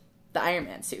wants the Iron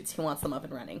Man suits. He wants them up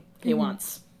and running. He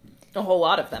wants a whole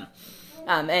lot of them.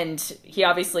 And he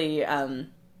obviously,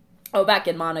 back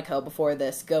in Monaco before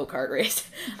this go-kart race,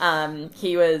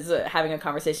 he was having a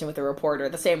conversation with a reporter,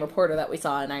 the same reporter that we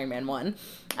saw in Iron Man 1,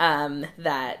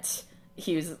 that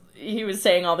he was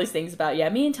saying all these things about,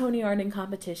 me and Tony aren't in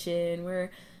competition, we're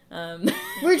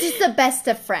just the best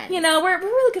of friends. We're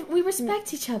really good, we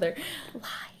respect each other.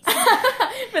 Lies.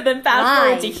 But then fast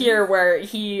forward to here where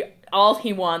all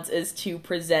he wants is to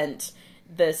present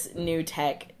this new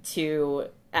tech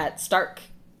at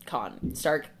StarkCon.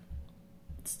 Stark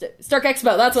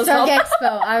Expo, that's what it's called. Stark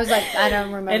Expo. I was like, I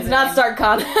don't remember. It's not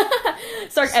StarkCon.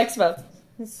 Stark Expo.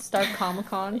 Stark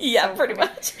Comic-Con. Yeah, pretty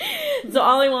much. So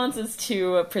all he wants is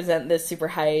to present this super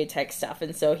high-tech stuff,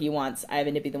 and so he wants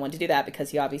Ivan to be the one to do that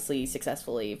because he obviously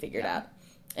successfully figured out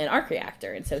an arc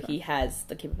reactor, and so he has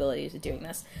the capabilities of doing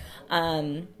this.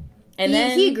 And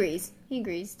then he agrees. He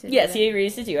agrees to. Yes, he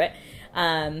agrees to do it.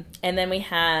 And then we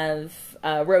have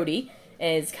Rhodey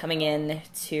is coming in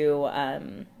to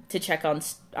check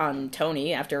on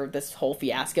Tony after this whole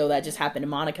fiasco that just happened in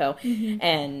Monaco,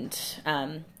 and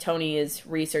Tony is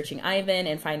researching Ivan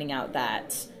and finding out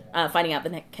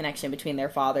the connection between their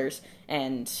fathers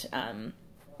and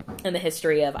the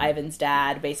history of Ivan's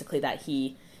dad. Basically, that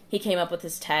he came up with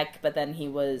this tech, but then he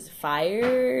was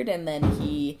fired, and then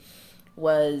he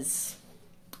was,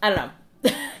 I don't know.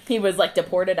 He was like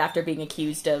deported after being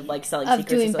accused of like selling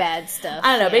secrets. Of doing bad stuff.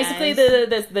 I don't know. Basically,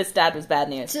 this dad was bad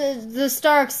news. The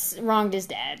Starks wronged his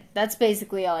dad. That's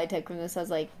basically all I took from this. I was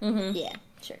like, yeah,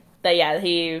 sure. But yeah,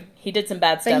 he did some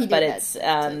bad stuff. But it's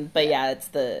it's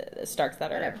the Starks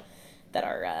that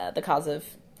are the cause of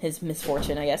his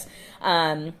misfortune, I guess.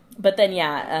 But then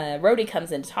Rhodey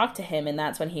comes in to talk to him, and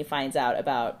that's when he finds out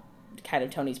about kind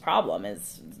of Tony's problem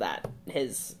is that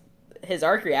his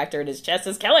arc reactor in his chest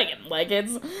is killing him.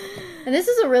 And this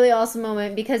is a really awesome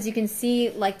moment because you can see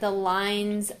like the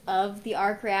lines of the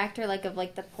arc reactor, like of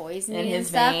like the poisoning in his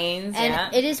stuff. veins.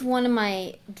 And it is one of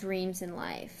my dreams in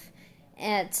life,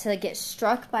 to get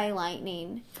struck by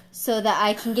lightning so that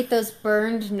I can get those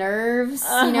burned nerves,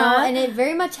 you know. And it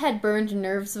very much had burned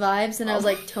nerves vibes, and I was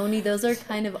like, Tony, those are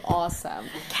kind of awesome.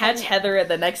 Catch Heather at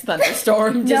the next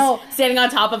thunderstorm, just standing on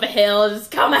top of a hill,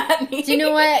 just come at me. Do you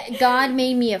know what? God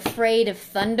made me afraid of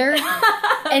thunder,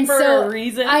 and for so a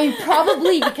reason. I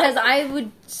probably because I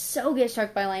would so get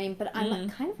struck by lightning, but I'm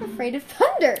kind of afraid of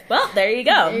thunder. Well, there you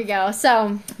go. There you go.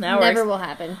 So that never will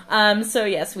happen. So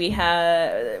yes, we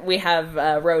have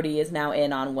Rhodey is now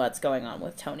in on what's going on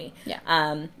with Tony. Yeah.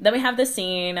 Then we have the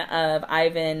scene of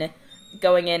Ivan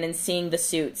going in and seeing the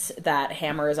suits that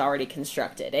Hammer has already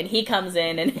constructed, and he comes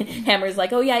in and Hammer's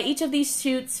like, "Oh yeah, each of these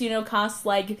suits, costs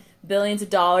like billions of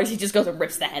dollars." He just goes and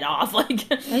rips the head off.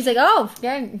 He's like, "Oh,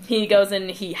 yeah." He goes and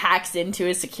he hacks into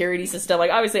his security system. Like,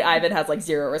 obviously, Ivan has like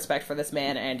zero respect for this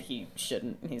man, and he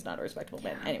shouldn't. He's not a respectable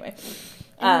man anyway.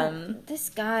 This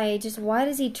guy, just why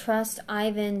does he trust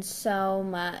Ivan so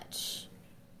much?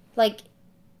 Like,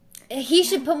 he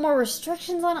should put more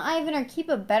restrictions on Ivan or keep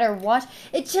a better watch.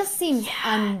 It just seems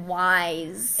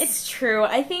unwise. It's true.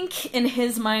 I think in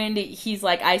his mind, he's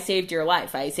like, I saved your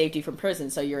life. I saved you from prison,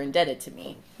 so you're indebted to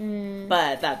me.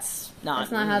 But that's not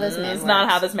how this man works. It's not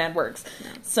how this man works. No.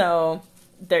 So,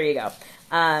 there you go.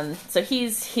 So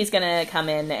he's gonna come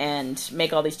in and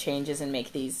make all these changes and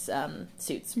make these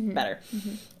suits better.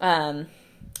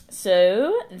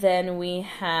 So, then we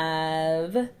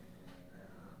have...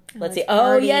 Let's see.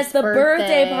 Oh, yes, the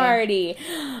birthday party.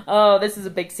 Oh, this is a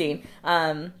big scene.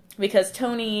 Because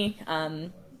Tony,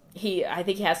 I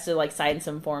think he has to, like, sign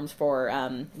some forms for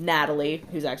Natalie,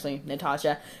 who's actually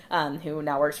Natasha, who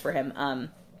now works for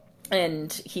him.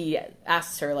 And he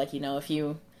asks her, like, if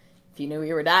you knew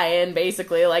you were dying,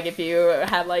 basically, like, if you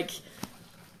had, like...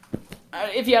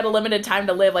 if you had a limited time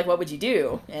to live, like, what would you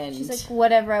do? And she's like,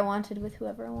 whatever I wanted with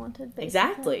whoever I wanted, basically.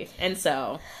 Exactly. And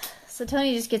so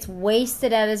Tony just gets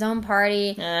wasted at his own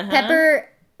party. Pepper,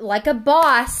 like a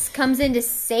boss, comes in to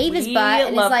save his butt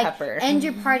and is like, Pepper. End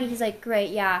your party. He's like,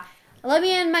 great, yeah. Let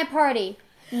me end my party.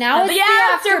 Now it's the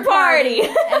after party.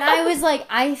 And I was like,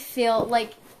 I feel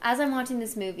like as I'm watching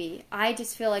this movie, I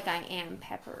just feel like I am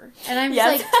Pepper. And I'm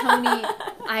Yes. just like, Tony,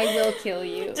 I will kill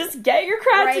you. Just get your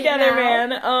crap Right together, now.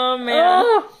 man. Oh,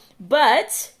 man.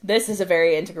 But this is a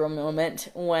very integral moment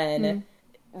when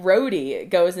Rhodey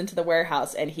goes into the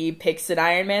warehouse and he picks an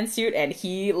Iron Man suit and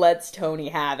he lets Tony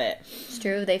have it. It's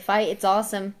true. They fight. It's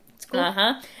awesome. It's cool.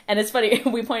 Uh-huh. And it's funny,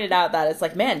 we pointed out that it's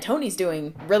like, man, Tony's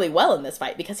doing really well in this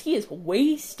fight because he is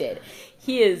wasted.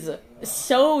 He is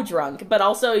so drunk, but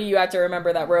also you have to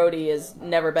remember that Rhodey has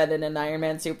never been in an Iron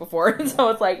Man suit before, so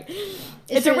it's like,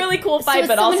 it's a really cool fight,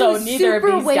 but someone also who's neither of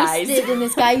super these guys. wasted and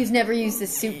this guy who's never used a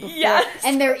suit before, Yes.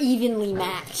 and they're evenly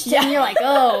matched. Yeah. And you're like,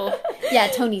 oh, yeah,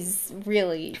 Tony's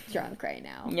really drunk right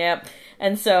now. Yep.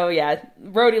 And so, yeah,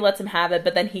 Rhodey lets him have it,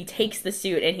 but then he takes the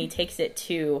suit and he takes it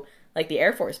to, like, the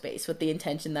Air Force Base with the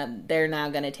intention that they're now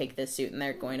going to take this suit and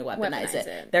they're going to weaponize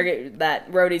it. That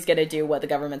Rhodey's going to do what the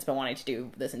government's been wanting to do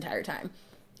this entire time,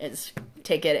 is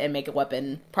take it and make a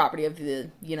weapon property of the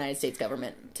United States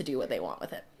government to do what they want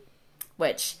with it.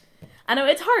 Which, I know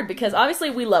it's hard because obviously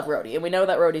we love Rhodey and we know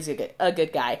that Rhodey's a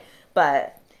good guy,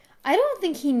 but I don't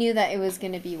think he knew that it was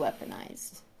going to be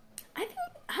weaponized. I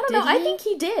don't know. Did I he? think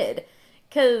he did.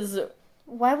 Because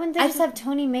Why wouldn't they just have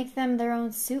Tony make them their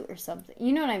own suit or something?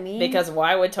 You know what I mean?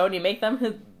 why would Tony make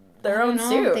them their I own don't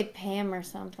know if they suit? pay him or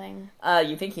something.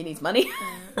 You think he needs money?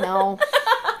 No.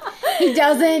 He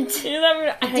doesn't. He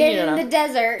never, I Did don't in know. the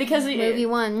desert. Because movie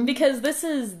one. Because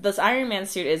this Iron Man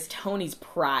suit is Tony's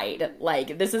pride.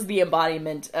 Like, this is the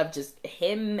embodiment of just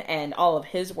him and all of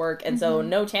his work, and so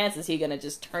no chance is he gonna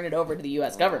just turn it over to the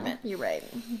U.S. government. You're right.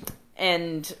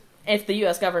 And if the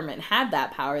U.S. government had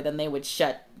that power, then they would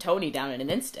shut Tony down in an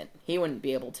instant. He wouldn't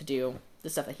be able to do the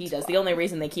stuff that he does. The only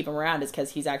reason they keep him around is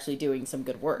because he's actually doing some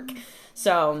good work.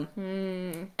 So,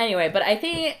 anyway, but I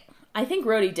think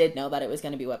Rhodey did know that it was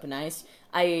going to be weaponized.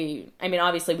 I mean,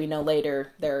 obviously we know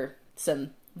later there are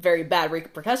some very bad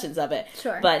repercussions of it.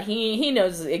 Sure. But he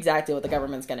knows exactly what the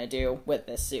government's going to do with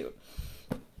this suit,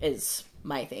 is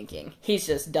my thinking. He's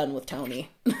just done with Tony.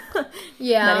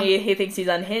 Yeah. Then he thinks he's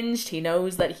unhinged. He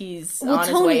knows that he's Well, on his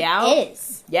Tony way out.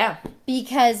 is. Yeah.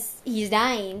 Because he's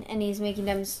dying and he's making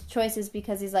dumb choices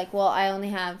because he's like, well, I only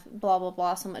have blah, blah,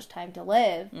 blah, so much time to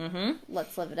live. Mm-hmm.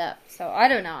 Let's live it up. So, I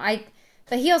don't know.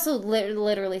 But he also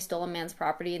literally stole a man's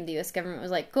property and the U.S. government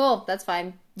was like, cool, that's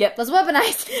fine. Yep. Let's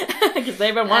weaponize. Because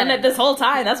they've been wanting it this whole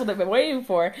time. That's what they've been waiting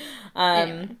for.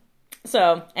 Anyway.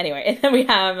 So, anyway, and then we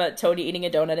have Tony eating a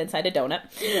donut inside a donut.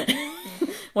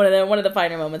 one of the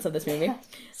finer moments of this movie.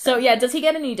 So, yeah, does he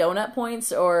get any donut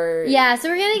points, or... Yeah, so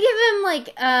we're going to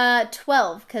give him,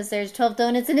 12, because there's 12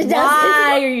 donuts in a dozen.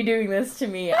 Why are you doing this to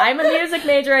me? I'm a music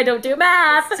major, I don't do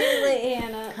math! Too late,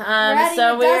 Hannah. We're adding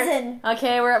a dozen.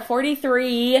 Okay, we're at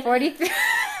 43. 43.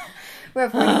 We're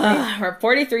at 43. We're at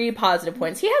 43 positive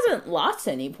points. He hasn't lost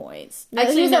any points. No,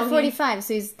 he was at 45,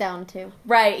 so he's down 2.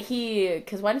 Right,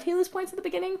 because why did he lose points at the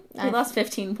beginning? He lost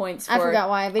 15 points for... I forgot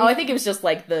why. But I think it was just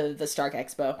like the Stark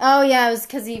Expo. Oh, yeah, it was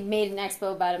because he made an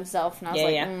expo about himself, and I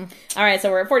was All right, so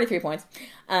we're at 43 points.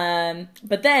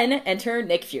 But then enter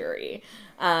Nick Fury,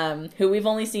 who we've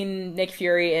only seen Nick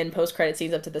Fury in post-credit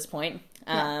scenes up to this point.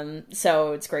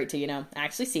 So it's great to,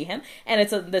 actually see him. And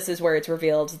this is where it's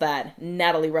revealed that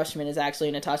Natalie Rushman is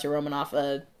actually Natasha Romanoff,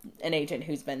 an agent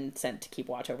who's been sent to keep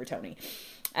watch over Tony.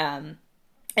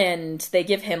 And they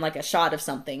give him like a shot of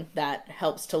something that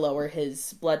helps to lower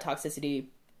his blood toxicity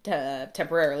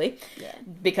temporarily,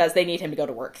 because they need him to go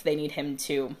to work. They need him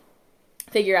to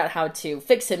figure out how to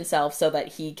fix himself so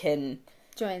that he can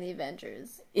join the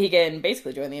Avengers. He can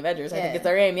basically join the Avengers. I think it's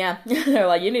their aim. Yeah, they're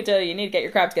like, you need to get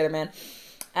your crap together, man.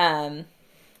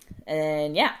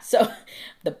 And yeah, so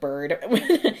the bird,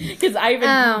 because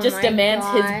Ivan just demands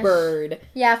his bird.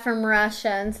 Yeah, from Russia,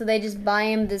 and so they just buy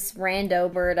him this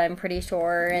rando bird, I'm pretty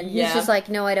sure, and he's just like,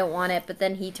 no, I don't want it. But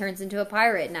then he turns into a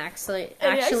pirate and actually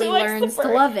learns to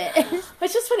love it.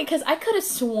 It's just funny because I could have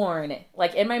sworn,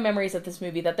 like in my memories of this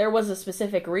movie, that there was a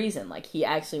specific reason, like he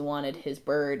actually wanted his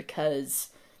bird because,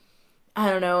 I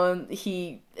don't know,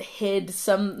 he hid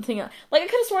something. Like, I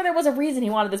could have sworn there was a reason he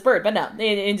wanted this bird, but no,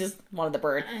 he just wanted the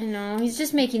bird. I know, he's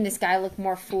just making this guy look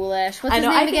more foolish. What's his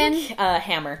name again?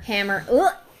 Hammer. Hammer.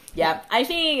 Ugh. Yeah, I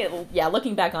think,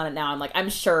 looking back on it now, I'm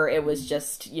sure it was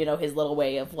just, his little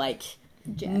way of, like,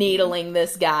 needling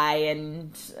this guy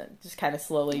and just kind of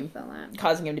slowly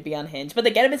causing him to be unhinged. But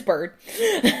they get him his bird.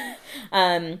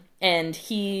 And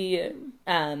he,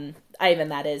 Ivan,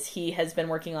 that is, he has been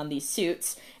working on these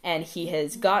suits, and he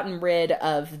has gotten rid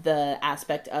of the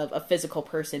aspect of a physical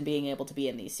person being able to be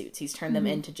in these suits. He's turned them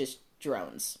into just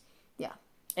drones. Yeah.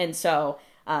 And so,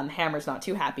 Hammer's not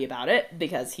too happy about it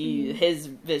because his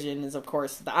vision is, of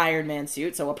course, the Iron Man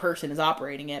suit, so a person is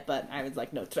operating it, but Iron's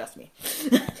like, no, trust me.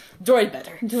 Droid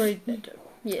better. Droid better.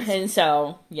 Yes. And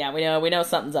so, yeah, we know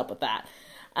something's up with that.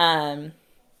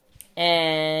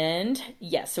 And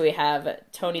yes, so we have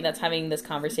Tony that's having this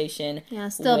conversation. Yeah,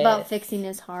 still about fixing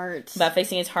his heart. About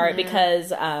fixing his heart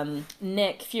because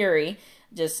Nick Fury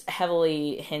just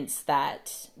heavily hints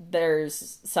that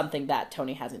there's something that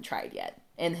Tony hasn't tried yet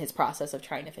in his process of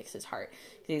trying to fix his heart.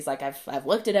 He's like, I've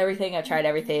looked at everything, I've tried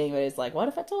everything, but he's like, what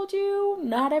if I told you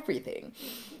not everything?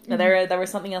 Mm-hmm. There was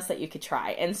something else that you could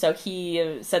try. And so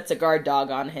he sets a guard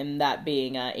dog on him, that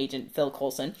being Agent Phil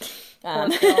Coulson.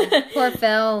 Poor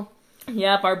Phil.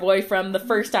 Yep, our boy from the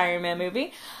first Iron Man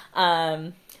movie.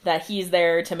 That he's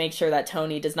there to make sure that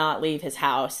Tony does not leave his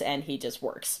house, and he just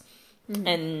works. Mm-hmm.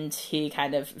 And he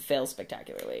kind of fails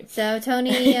spectacularly. So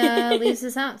Tony leaves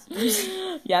his house.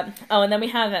 Yep. Oh, and then we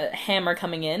have a Hammer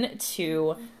coming in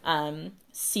to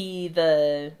see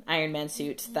the Iron Man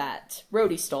suit that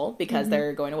Rhodey stole because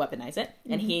they're going to weaponize it.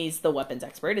 And he's the weapons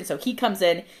expert. And so he comes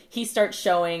in, he starts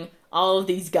showing all of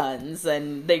these guns,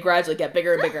 and they gradually get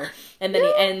bigger and bigger. And then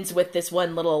he ends with this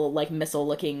one little, like,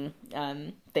 missile-looking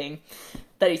thing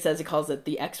that he says he calls it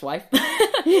the ex-wife.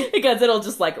 Because it'll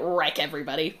just, like, wreck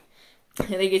everybody. I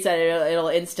think he said it'll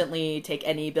instantly take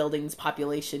any building's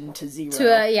population to zero.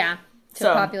 To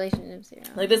a population of zero.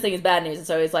 Like, this thing is bad news. And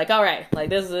so he's like, all right, like,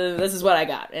 this is what I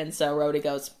got. And so Rhodey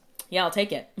goes, yeah, I'll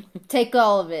take it. Take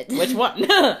all of it. Which one?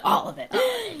 All of it.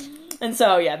 And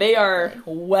so, yeah, they are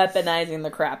weaponizing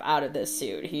the crap out of this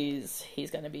suit. He's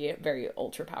going to be very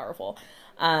ultra powerful.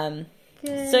 So,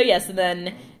 yes, and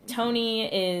then Tony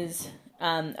is...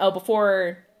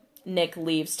 before Nick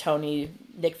leaves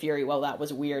Nick Fury, well, that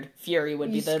was weird. Fury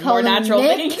would be the more natural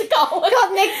thing to call him.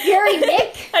 Called Nick Fury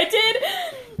Nick? I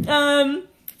did.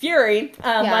 Fury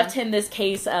left him this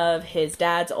case of his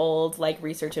dad's old, like,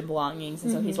 research and belongings,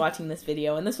 and so he's watching this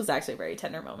video, and this was actually a very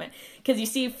tender moment, because you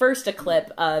see first a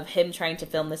clip of him trying to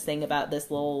film this thing about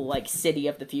this little, like, city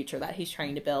of the future that he's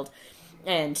trying to build,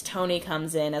 and Tony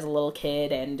comes in as a little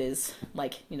kid and is,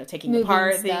 like, you know, taking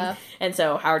apart things, and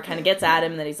so Howard kind of gets at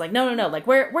him, and then he's like, no, like,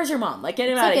 where's your mom? Like, get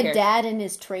him out of here. It's like a dad in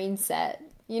his train set.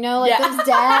 You know, like those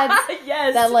dads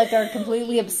that, like, are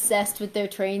completely obsessed with their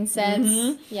train sets.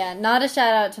 Mm-hmm. Yeah, not a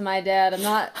shout out to my dad. I'm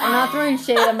not throwing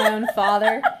shade on my own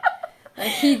father.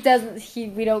 Like,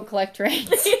 we don't collect trains.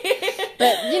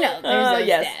 But, you know, there's those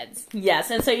dads.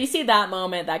 Yes, and so you see that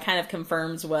moment that kind of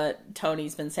confirms what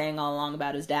Tony's been saying all along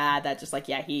about his dad, that just, like,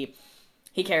 yeah, he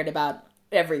cared about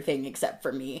everything except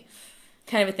for me.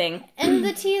 Kind of a thing. And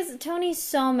the tea is, Tony's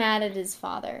so mad at his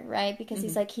father, right? Because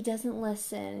he's like, he doesn't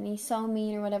listen, and he's so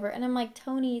mean or whatever. And I'm like,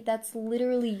 Tony, that's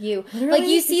literally you. Like,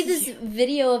 you see this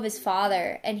video of his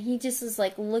father, and he just is,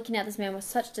 like, looking at this man with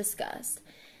such disgust.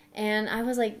 And I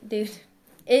was like, dude,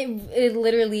 it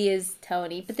literally is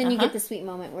Tony. But then you get the sweet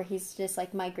moment where he's just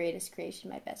like, my greatest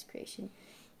creation, my best creation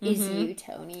is you,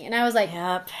 Tony. And I was like,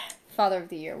 yep. Father of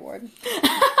the Year award.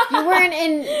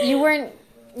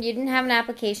 You didn't have an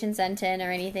application sent in or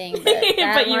anything, but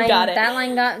but you got it. That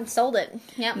line sold it.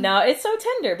 Yep. No, it's so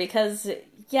tender because,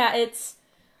 yeah, it's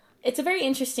a very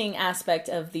interesting aspect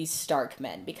of these Stark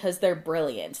men because they're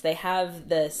brilliant. They have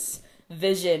this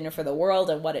vision for the world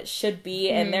and what it should be,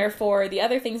 and therefore the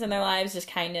other things in their lives just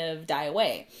kind of die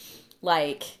away.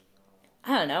 Like,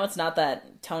 I don't know, it's not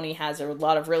that Tony has a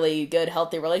lot of really good,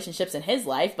 healthy relationships in his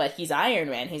life, but he's Iron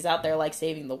Man. He's out there, like,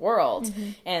 saving the world.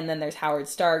 Mm-hmm. And then there's Howard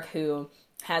Stark, who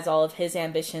has all of his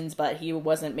ambitions, but he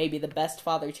wasn't maybe the best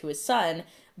father to his son.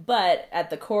 But at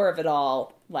the core of it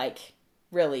all, like,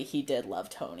 really, he did love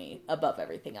Tony above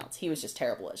everything else. He was just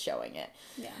terrible at showing it.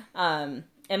 Yeah.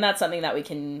 And that's something that we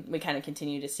kind of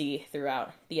continue to see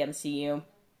throughout the MCU.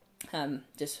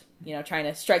 Just, you know, trying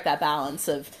to strike that balance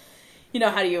of, you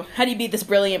know, how do you be this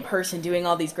brilliant person doing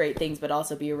all these great things, but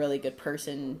also be a really good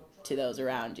person to those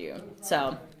around you.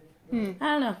 So, I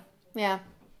don't know. Yeah.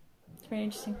 It's very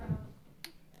interesting.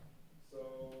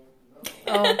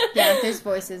 Oh, yeah, there's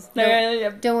voices.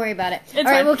 Don't worry about it. All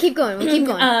right, we'll keep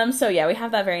going. So, yeah, we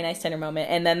have that very nice tender moment,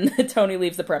 and then Tony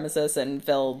leaves the premises, and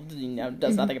Phil, you know,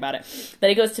 does nothing about it. But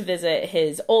he goes to visit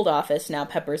his old office, now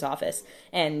Pepper's office,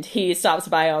 and he stops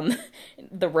by on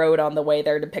the road on the way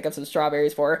there to pick up some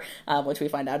strawberries for her, which we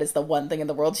find out is the one thing in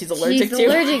the world she's allergic to.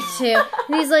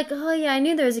 And he's like, oh, yeah, I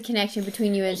knew there was a connection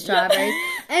between you and strawberries.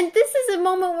 And this is a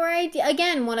moment where I,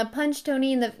 again, want to punch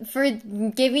Tony for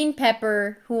giving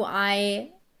Pepper, who I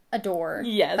adore.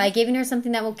 Yes. By giving her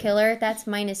something that will kill her, that's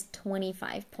minus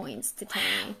 25 points to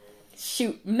Tony.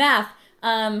 Shoot, math.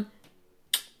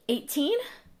 18?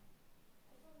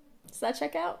 Does that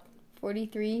check out?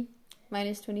 43.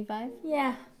 minus 25.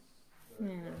 Yeah.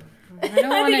 I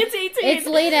don't I want think to. it's 18. It's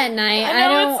late at night. I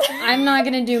know I'm not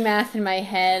gonna do math in my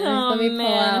head. Oh, Let me pull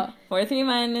out. 43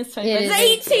 minus 25. It is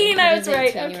It's 18. I It was is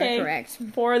right. 18, you were Okay. correct.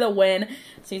 For the win.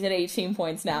 So he's at 18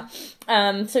 points now.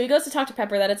 So he goes to talk to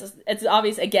Pepper. That it's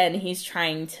obvious, again, he's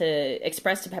trying to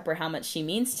express to Pepper how much she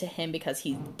means to him because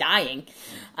he's dying.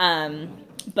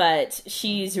 But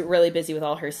she's really busy with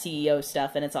all her CEO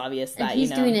stuff, and it's obvious that, And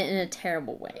he's doing it in a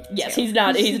terrible way. Yes, too. he's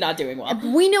not doing well.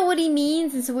 We know what he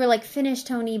means, and so we're like, finish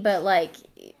Tony, but like,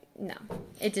 no,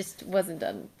 it just wasn't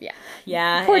done. Yeah.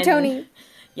 Yeah. Poor Tony.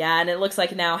 Yeah, and it looks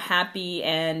like now Happy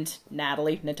and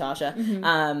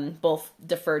Natasha, both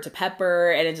defer to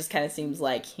Pepper, and it just kind of seems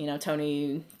like,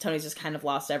 Tony's just kind of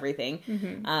lost everything.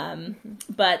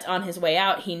 But on his way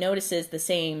out, he notices the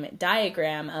same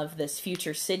diagram of this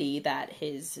future city that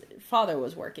his father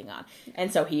was working on.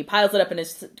 And so he piles it up in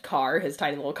his car, his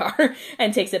tiny little car,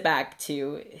 and takes it back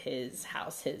to his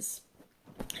house, his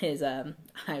I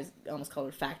almost called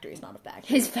it a factory. It's not a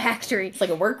factory. His factory. It's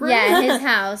like a workroom. Yeah, his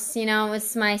house.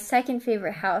 It's my second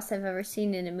favorite house I've ever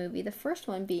seen in a movie. The first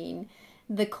one being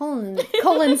the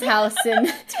Cullen's house in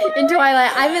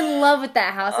Twilight. I'm in love with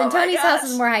that house. And Tony's house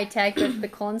is more high tech, but the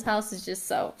Cullen's house is just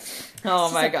so.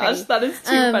 Oh my gosh, pretty. that is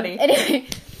too funny. Anyway.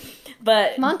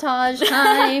 But montage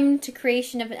time to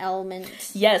creation of an element.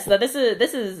 Yes, this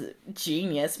is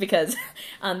genius because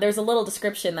there's a little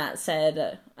description that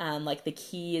said like the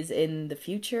key is in the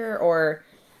future, or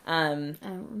I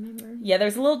don't remember. Yeah,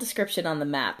 there's a little description on the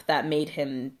map that made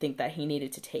him think that he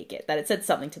needed to take it. That it said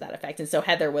something to that effect, and so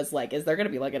Heather was like, "Is there going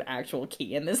to be like an actual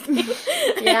key in this thing?"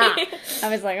 Yeah, I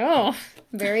was like, "Oh,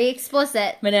 very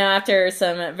explicit." But now, after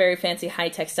some very fancy high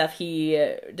tech stuff, he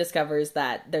discovers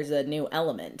that there's a new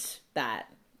element that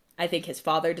I think his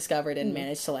father discovered and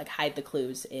managed to like hide the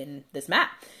clues in this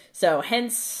map. So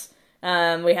hence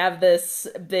we have this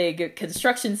big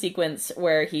construction sequence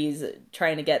where he's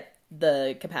trying to get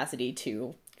the capacity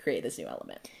to create this new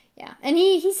element. Yeah, and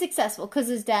he's successful because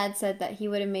his dad said that he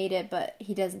would have made it, but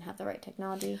he doesn't have the right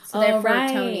technology. So therefore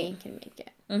Tony can make it.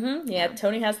 Yeah,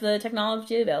 Tony has the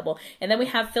technology available. And then we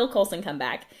have Phil Coulson come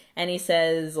back, and he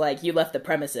says, like, you left the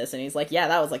premises. And he's like, yeah,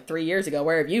 that was like 3 years ago.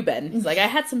 Where have you been? He's like, I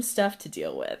had some stuff to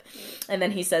deal with. And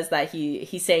then he says that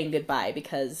he's saying goodbye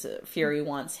because Fury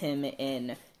wants him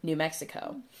in New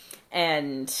Mexico.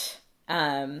 And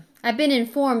I've been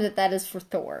informed that is for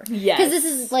Thor. Yes. Because this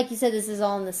is, like you said, this is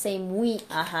all in the same week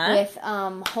with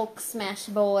Hulk, Smash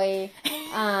Boy,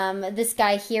 this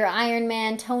guy here, Iron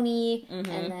Man, Tony, and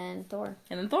then Thor.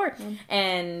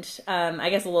 And I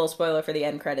guess a little spoiler for the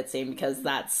end credits scene, because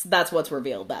that's what's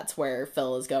revealed. That's where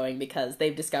Phil is going, because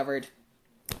they've discovered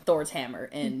Thor's hammer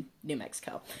in New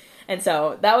Mexico. And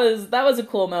so that was a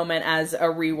cool moment as a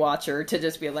rewatcher to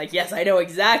just be like, yes, I know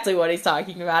exactly what he's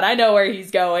talking about. I know where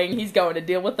he's going. He's going to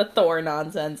deal with the Thor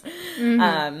nonsense.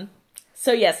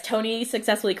 So yes, Tony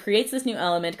successfully creates this new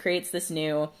element, creates this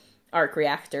new arc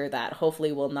reactor that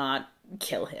hopefully will not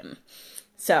kill him.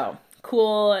 So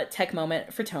cool tech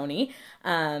moment for Tony.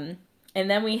 And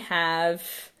then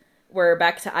we're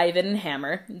back to Ivan and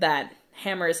Hammer, that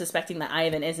Hammer is suspecting that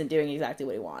Ivan isn't doing exactly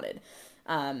what he wanted.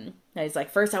 And he's like,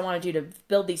 first I wanted you to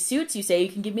build these suits. You say you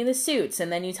can give me the suits,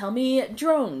 and then you tell me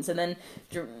drones, and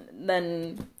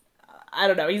then I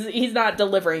don't know. He's not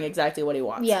delivering exactly what he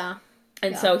wants. Yeah.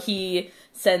 And so he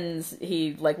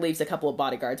leaves a couple of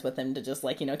bodyguards with him to just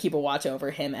keep a watch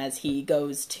over him as he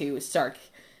goes to Stark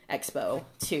Expo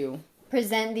to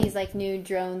present these new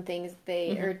drone things.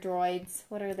 Or droids.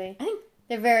 What are they? I think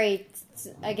they're very,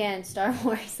 again, Star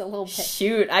Wars a little bit.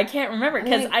 Shoot, I can't remember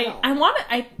because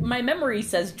my memory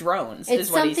says drones. It's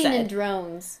is what he said. something in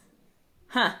drones.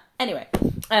 Huh. Anyway,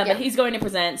 but he's going to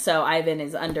present, so Ivan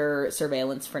is under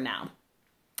surveillance for now.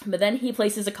 But then he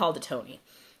places a call to Tony.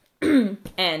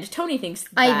 And Tony thinks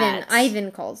that...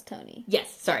 Ivan calls Tony.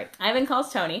 Yes, sorry. Ivan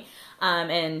calls Tony.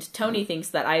 And Tony thinks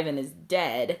that Ivan is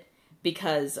dead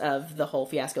because of the whole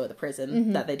fiasco at the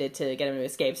prison that they did to get him to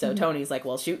escape. So Tony's like,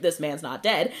 well, shoot, this man's not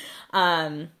dead.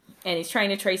 And he's trying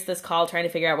to trace this call, trying to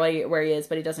figure out where he is,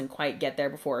 but he doesn't quite get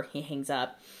there before he hangs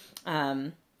up.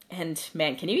 And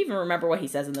man, can you even remember what he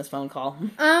says in this phone call?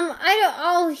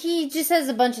 He just says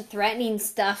a bunch of threatening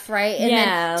stuff, right? And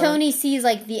then Tony sees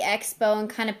the expo and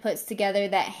kind of puts together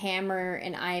that Hammer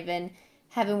and Ivan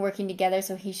have been working together,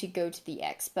 so he should go to the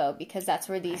expo because that's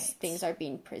where these things are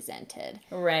being presented.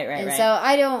 Right. And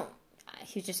so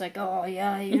he's just like, oh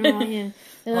yeah, I'm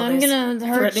gonna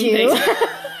hurt you.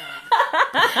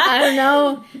 I don't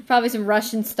know. Probably some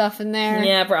Russian stuff in there.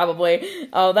 Yeah, probably.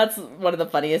 Oh, that's one of the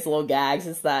funniest little gags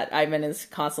is that Ivan is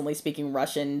constantly speaking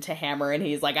Russian to Hammer, and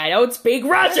he's like, I don't speak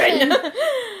Russian!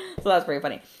 So that was pretty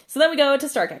funny. So then we go to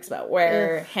Stark Expo,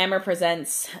 where Hammer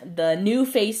presents the new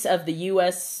face of the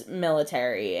U.S.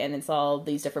 military, and it's all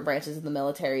these different branches of the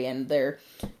military and their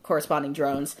corresponding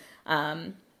drones.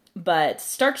 But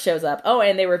Stark shows up. Oh,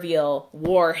 and they reveal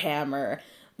Warhammer.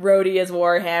 Rhodey is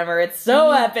Warhammer. It's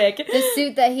so epic. The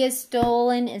suit that he has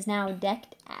stolen is now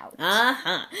decked out.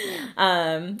 Uh-huh.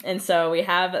 And so we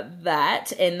have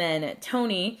that, and then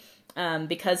Tony...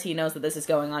 because he knows that this is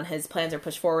going on, his plans are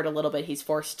pushed forward a little bit. He's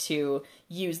forced to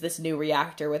use this new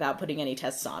reactor without putting any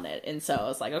tests on it. And so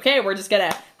it's like, okay, we're just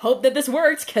gonna hope that this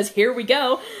works, because here we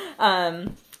go.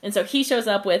 And so he shows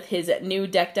up with his new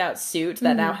decked out suit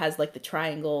that now has like the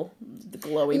triangle, the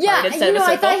glowy part instead of a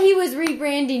circle. I thought he was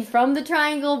rebranding from the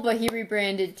triangle, but he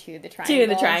rebranded to the triangle. To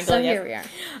the triangle, so yes. Here we are.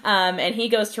 And he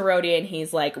goes to Rhodey and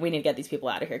he's like, we need to get these people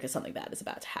out of here because something bad is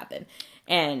about to happen.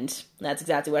 And that's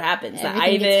exactly what happens.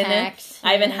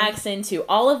 Ivan hacks into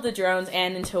all of the drones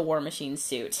and into a War Machine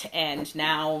suit, and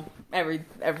now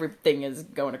everything is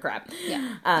going to crap.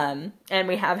 Yeah. And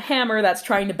we have Hammer that's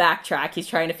trying to backtrack. He's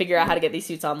trying to figure out how to get these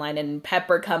suits online, and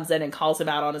Pepper comes in and calls him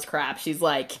out on his crap. She's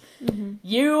like,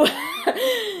 you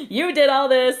did all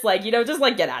this, like, just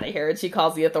like get out of here. And she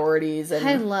calls the authorities. And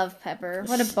I love Pepper.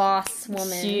 What a boss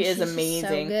woman. She's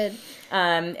amazing. So good.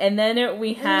 And then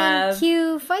we have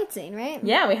cue fight scene, right?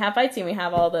 Yeah, we have fight scene. We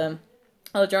have all the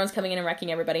drones coming in and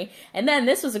wrecking everybody. And then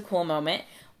this was a cool moment.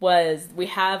 Was we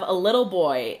have a little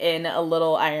boy in a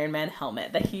little Iron Man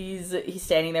helmet that he's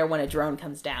standing there when a drone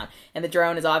comes down, and the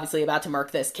drone is obviously about to murk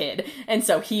this kid, and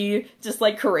so he just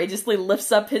like courageously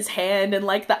lifts up his hand and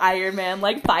like the Iron Man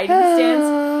like fighting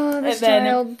stance, and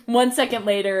then 1 second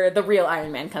later the real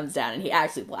Iron Man comes down and he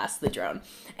actually blasts the drone.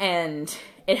 And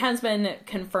it has been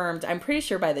confirmed, I'm pretty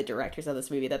sure by the directors of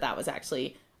this movie, that was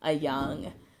actually a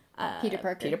young Peter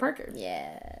Parker.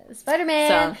 Yeah.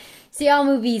 Spider-Man. So, see, all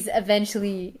movies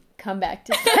eventually come back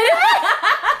to Spider-Man.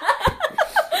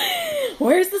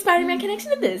 Where's the Spider-Man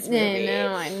connection to this movie?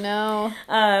 I know.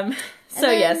 So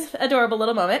yes, adorable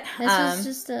little moment. This was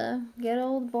just a good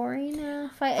old boring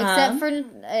fight, except for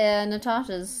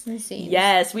Natasha's scene.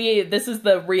 Yes, this is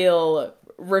the real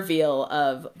reveal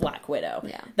of Black Widow.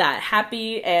 Yeah. That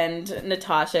Happy and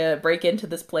Natasha break into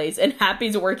this place, and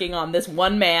Happy's working on this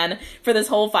one man for this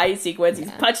whole fight sequence. He's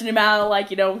punching him out like,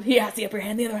 he has the upper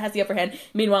hand, the other has the upper hand.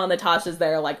 Meanwhile, Natasha's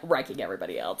there like wrecking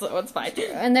everybody else, so it's fine.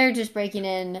 And they're just breaking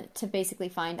in to basically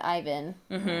find Ivan.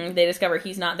 Mm-hmm. They discover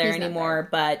he's not there anymore,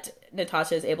 but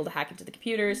Natasha is able to hack into the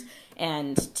computers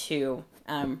and to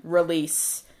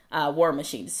release War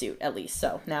Machine suit, at least.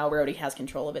 So now Rhodey has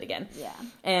control of it again. Yeah.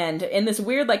 And in this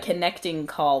weird, like, connecting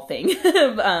call thing,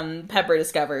 Pepper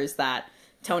discovers that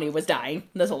Tony was dying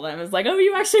this whole time. It's like, oh,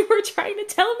 you actually were trying to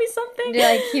tell me something?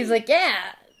 He's like, yeah.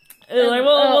 Like,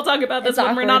 we'll talk about this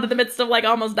when we're not in the midst of, like,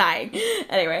 almost dying.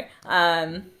 Anyway,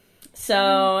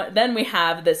 so then we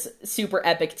have this super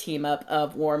epic team up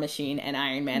of War Machine and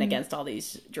Iron Man against all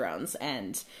these drones.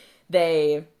 And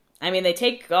they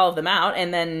take all of them out,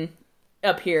 and then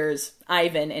appears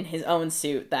Ivan in his own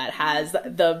suit that has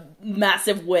the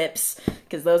massive whips,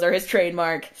 because those are his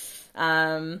trademark.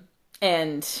 And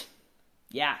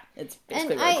yeah, it's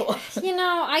basically really cool.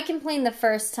 I complained the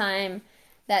first time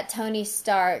that Tony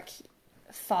Stark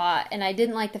fought, and I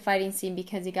didn't like the fighting scene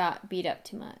because he got beat up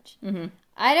too much. Mm-hmm.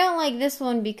 I don't like this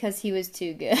one because he was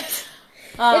too good.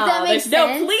 If that makes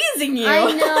sense. No pleasing you.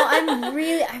 I know.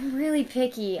 I'm really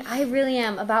picky. I really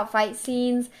am about fight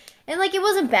scenes. And, like, it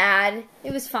wasn't bad.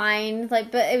 It was fine.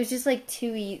 Like, but it was just, like,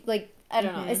 too easy. Like, I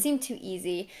don't know. It seemed too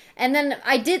easy. And then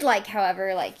I did like,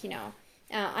 however, like,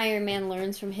 Iron Man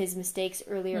learns from his mistakes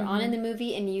earlier on in the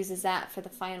movie and uses that for the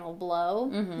final blow,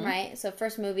 right? So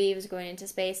first movie was going into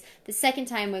space. The second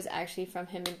time was actually from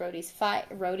him and Rhodey's fight.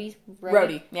 Rhodey.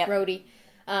 Yeah. Rhodey.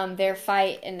 Their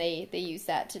fight, and they used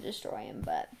that to destroy him,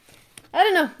 but I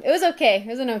don't know. It was okay. It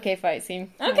was an okay fight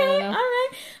scene. Okay, all right.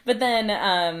 But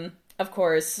then, of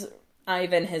course,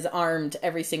 Ivan has armed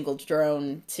every single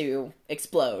drone to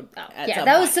explode.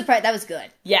 That was surprising. That was good.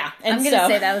 Yeah, and I'm gonna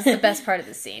say that was the best part of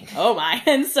the scene. Oh my!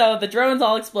 And so the drones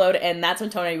all explode, and that's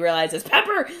when Tony realizes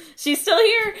Pepper, she's still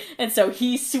here, and so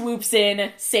he swoops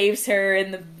in, saves her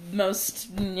in the most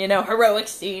heroic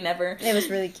scene ever. It was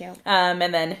really cute. And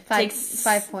then takes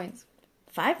 5 points.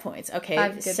 5 points. Okay,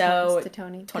 5 good points to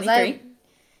Tony. 23.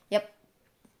 Yep.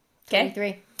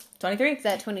 Okay. 23. Is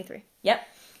that 23? Yep.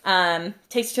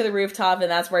 Takes her to the rooftop, and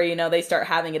that's where, they start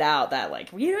having it out that,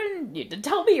 like, you didn't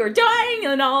tell me you were dying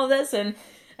and all of this, and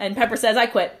Pepper says, I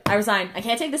quit. I resign. I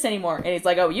can't take this anymore. And he's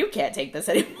like, oh, you can't take this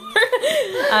anymore.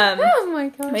 Oh my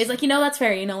gosh. But he's like, that's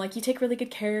fair. Like, you take really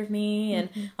good care of me and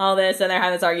all this, and they're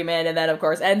having this argument, and then, of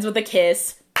course, ends with a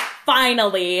kiss.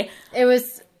 Finally. It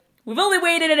was We've only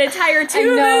waited an entire 2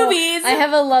 I movies. I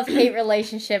have a love-hate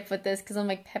relationship with this because I'm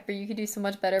like, Pepper, you could do so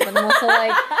much better. But I'm also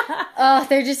like,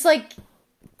 they're just like,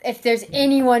 if there's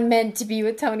anyone meant to be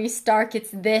with Tony Stark,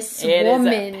 it's this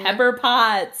woman. Is Pepper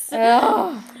Potts.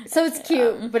 Oh. So it's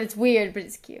cute, but it's weird, but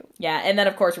it's cute. Yeah, and then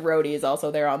of course Rhodey is also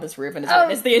there on this roof and has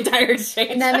witnessed the entire exchange.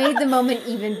 And that made the moment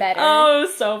even better.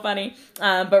 Oh, so funny.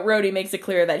 But Rhodey makes it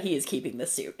clear that he is keeping the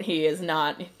suit. He's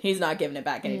not giving it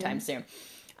back anytime soon.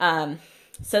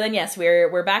 So then, yes,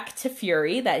 we're back to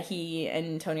Fury, that he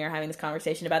and Tony are having this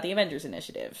conversation about the Avengers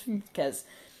Initiative. Because,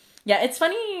 yeah, it's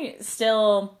funny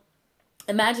still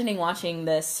imagining watching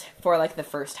this for, like, the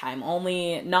first time,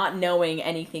 only not knowing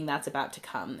anything that's about to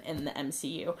come in the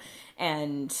MCU.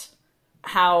 And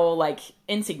how, like,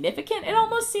 insignificant it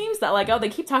almost seems that, like, oh, they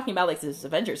keep talking about, like, this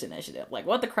Avengers Initiative. Like,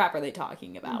 what the crap are they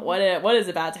talking about? What is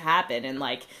about to happen? And,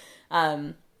 like,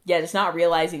 yeah, just not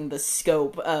realizing the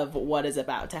scope of what is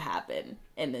about to happen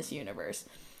in this universe.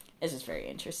 It's just very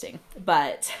interesting.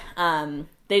 But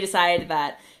they decide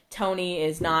that Tony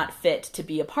is not fit to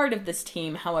be a part of this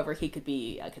team. However, he could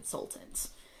be a consultant.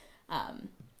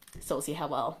 So we'll see how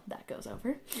well that goes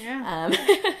over. Yeah.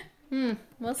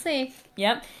 We'll see.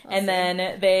 Yep. And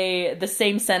then the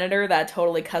same senator that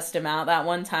totally cussed him out that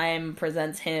one time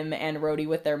presents him and Rhodey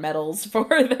with their medals for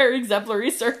their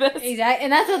exemplary service. Exactly.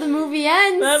 And that's how the movie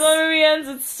ends. That's how the movie ends.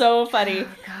 It's so funny.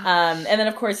 Oh, and then,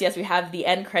 of course, yes, we have the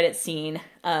end credit scene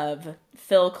of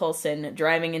Phil Coulson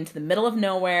driving into the middle of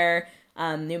nowhere,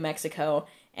 New Mexico,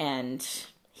 and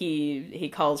he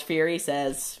calls Fury,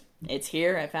 says, "It's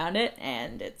here, I found it,"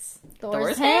 and it's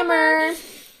Thor's hammer.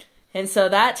 And so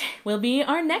that will be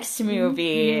our next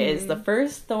movie, is the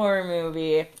first Thor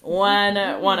movie. One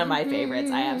of my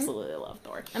favorites. I absolutely love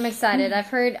Thor. I'm excited.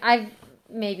 I'm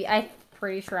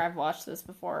pretty sure I've watched this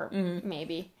before,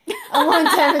 maybe. A long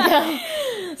time ago.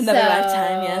 Another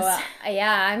lifetime, yes.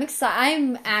 Yeah, I'm excited.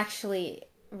 I'm actually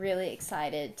really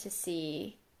excited to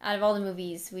see, out of all the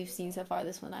movies we've seen so far,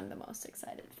 this one I'm the most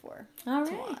excited for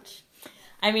to watch.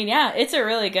 I mean, yeah, it's a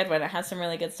really good one. It has some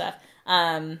really good stuff.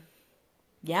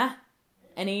 Yeah.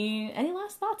 Any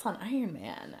last thoughts on Iron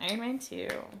Man? Iron Man 2.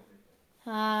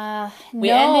 We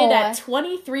ended at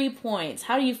 23 points.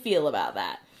 How do you feel about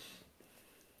that?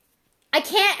 I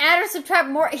can't add or subtract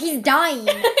more. He's dying.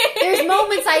 There's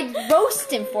moments I'd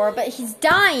roast him for, but he's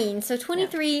dying. So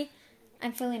 23,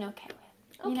 I'm feeling okay with.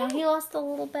 You know, he lost a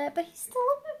little bit, but he's still a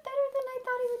little bit better than I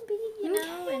thought he would be, you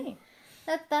know?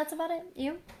 And that's about it.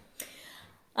 You?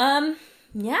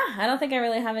 Yeah, I don't think I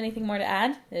really have anything more to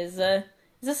add. It's a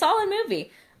solid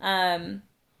movie.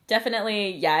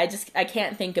 Definitely, yeah, I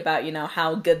can't think about, you know,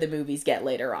 how good the movies get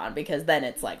later on, because then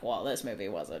it's like, well, this movie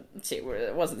wasn't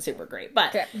super great,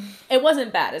 but it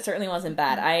wasn't bad. It certainly wasn't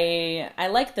bad. I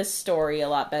like the story a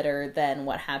lot better than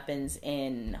what happens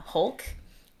in Hulk,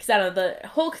 because out of the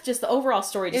Hulk, just the overall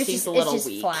story seems a little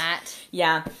weak. Flat.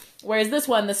 Yeah. Whereas this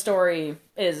one, the story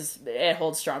it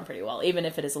holds strong pretty well, even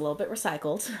if it is a little bit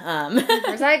recycled.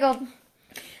 Recycled.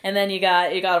 And then you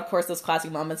got, of course, those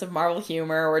classic moments of Marvel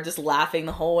humor. We're just laughing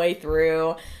the whole way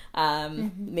through.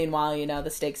 Meanwhile, you know,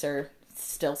 the stakes are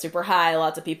still super high.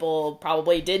 Lots of people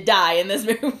probably did die in this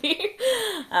movie.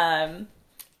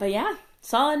 But yeah,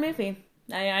 solid movie.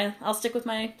 I'll stick with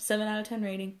my 7 out of 10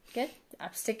 rating. Good.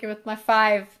 I'm sticking with my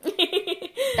 5.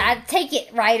 Take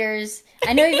it, writers.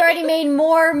 I know you've already made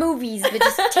more movies, but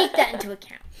just take that into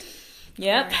account.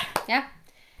 Yep. Yeah.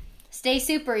 Stay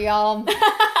super, y'all.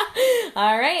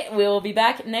 All right. We will be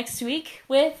back next week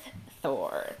with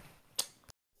Thor.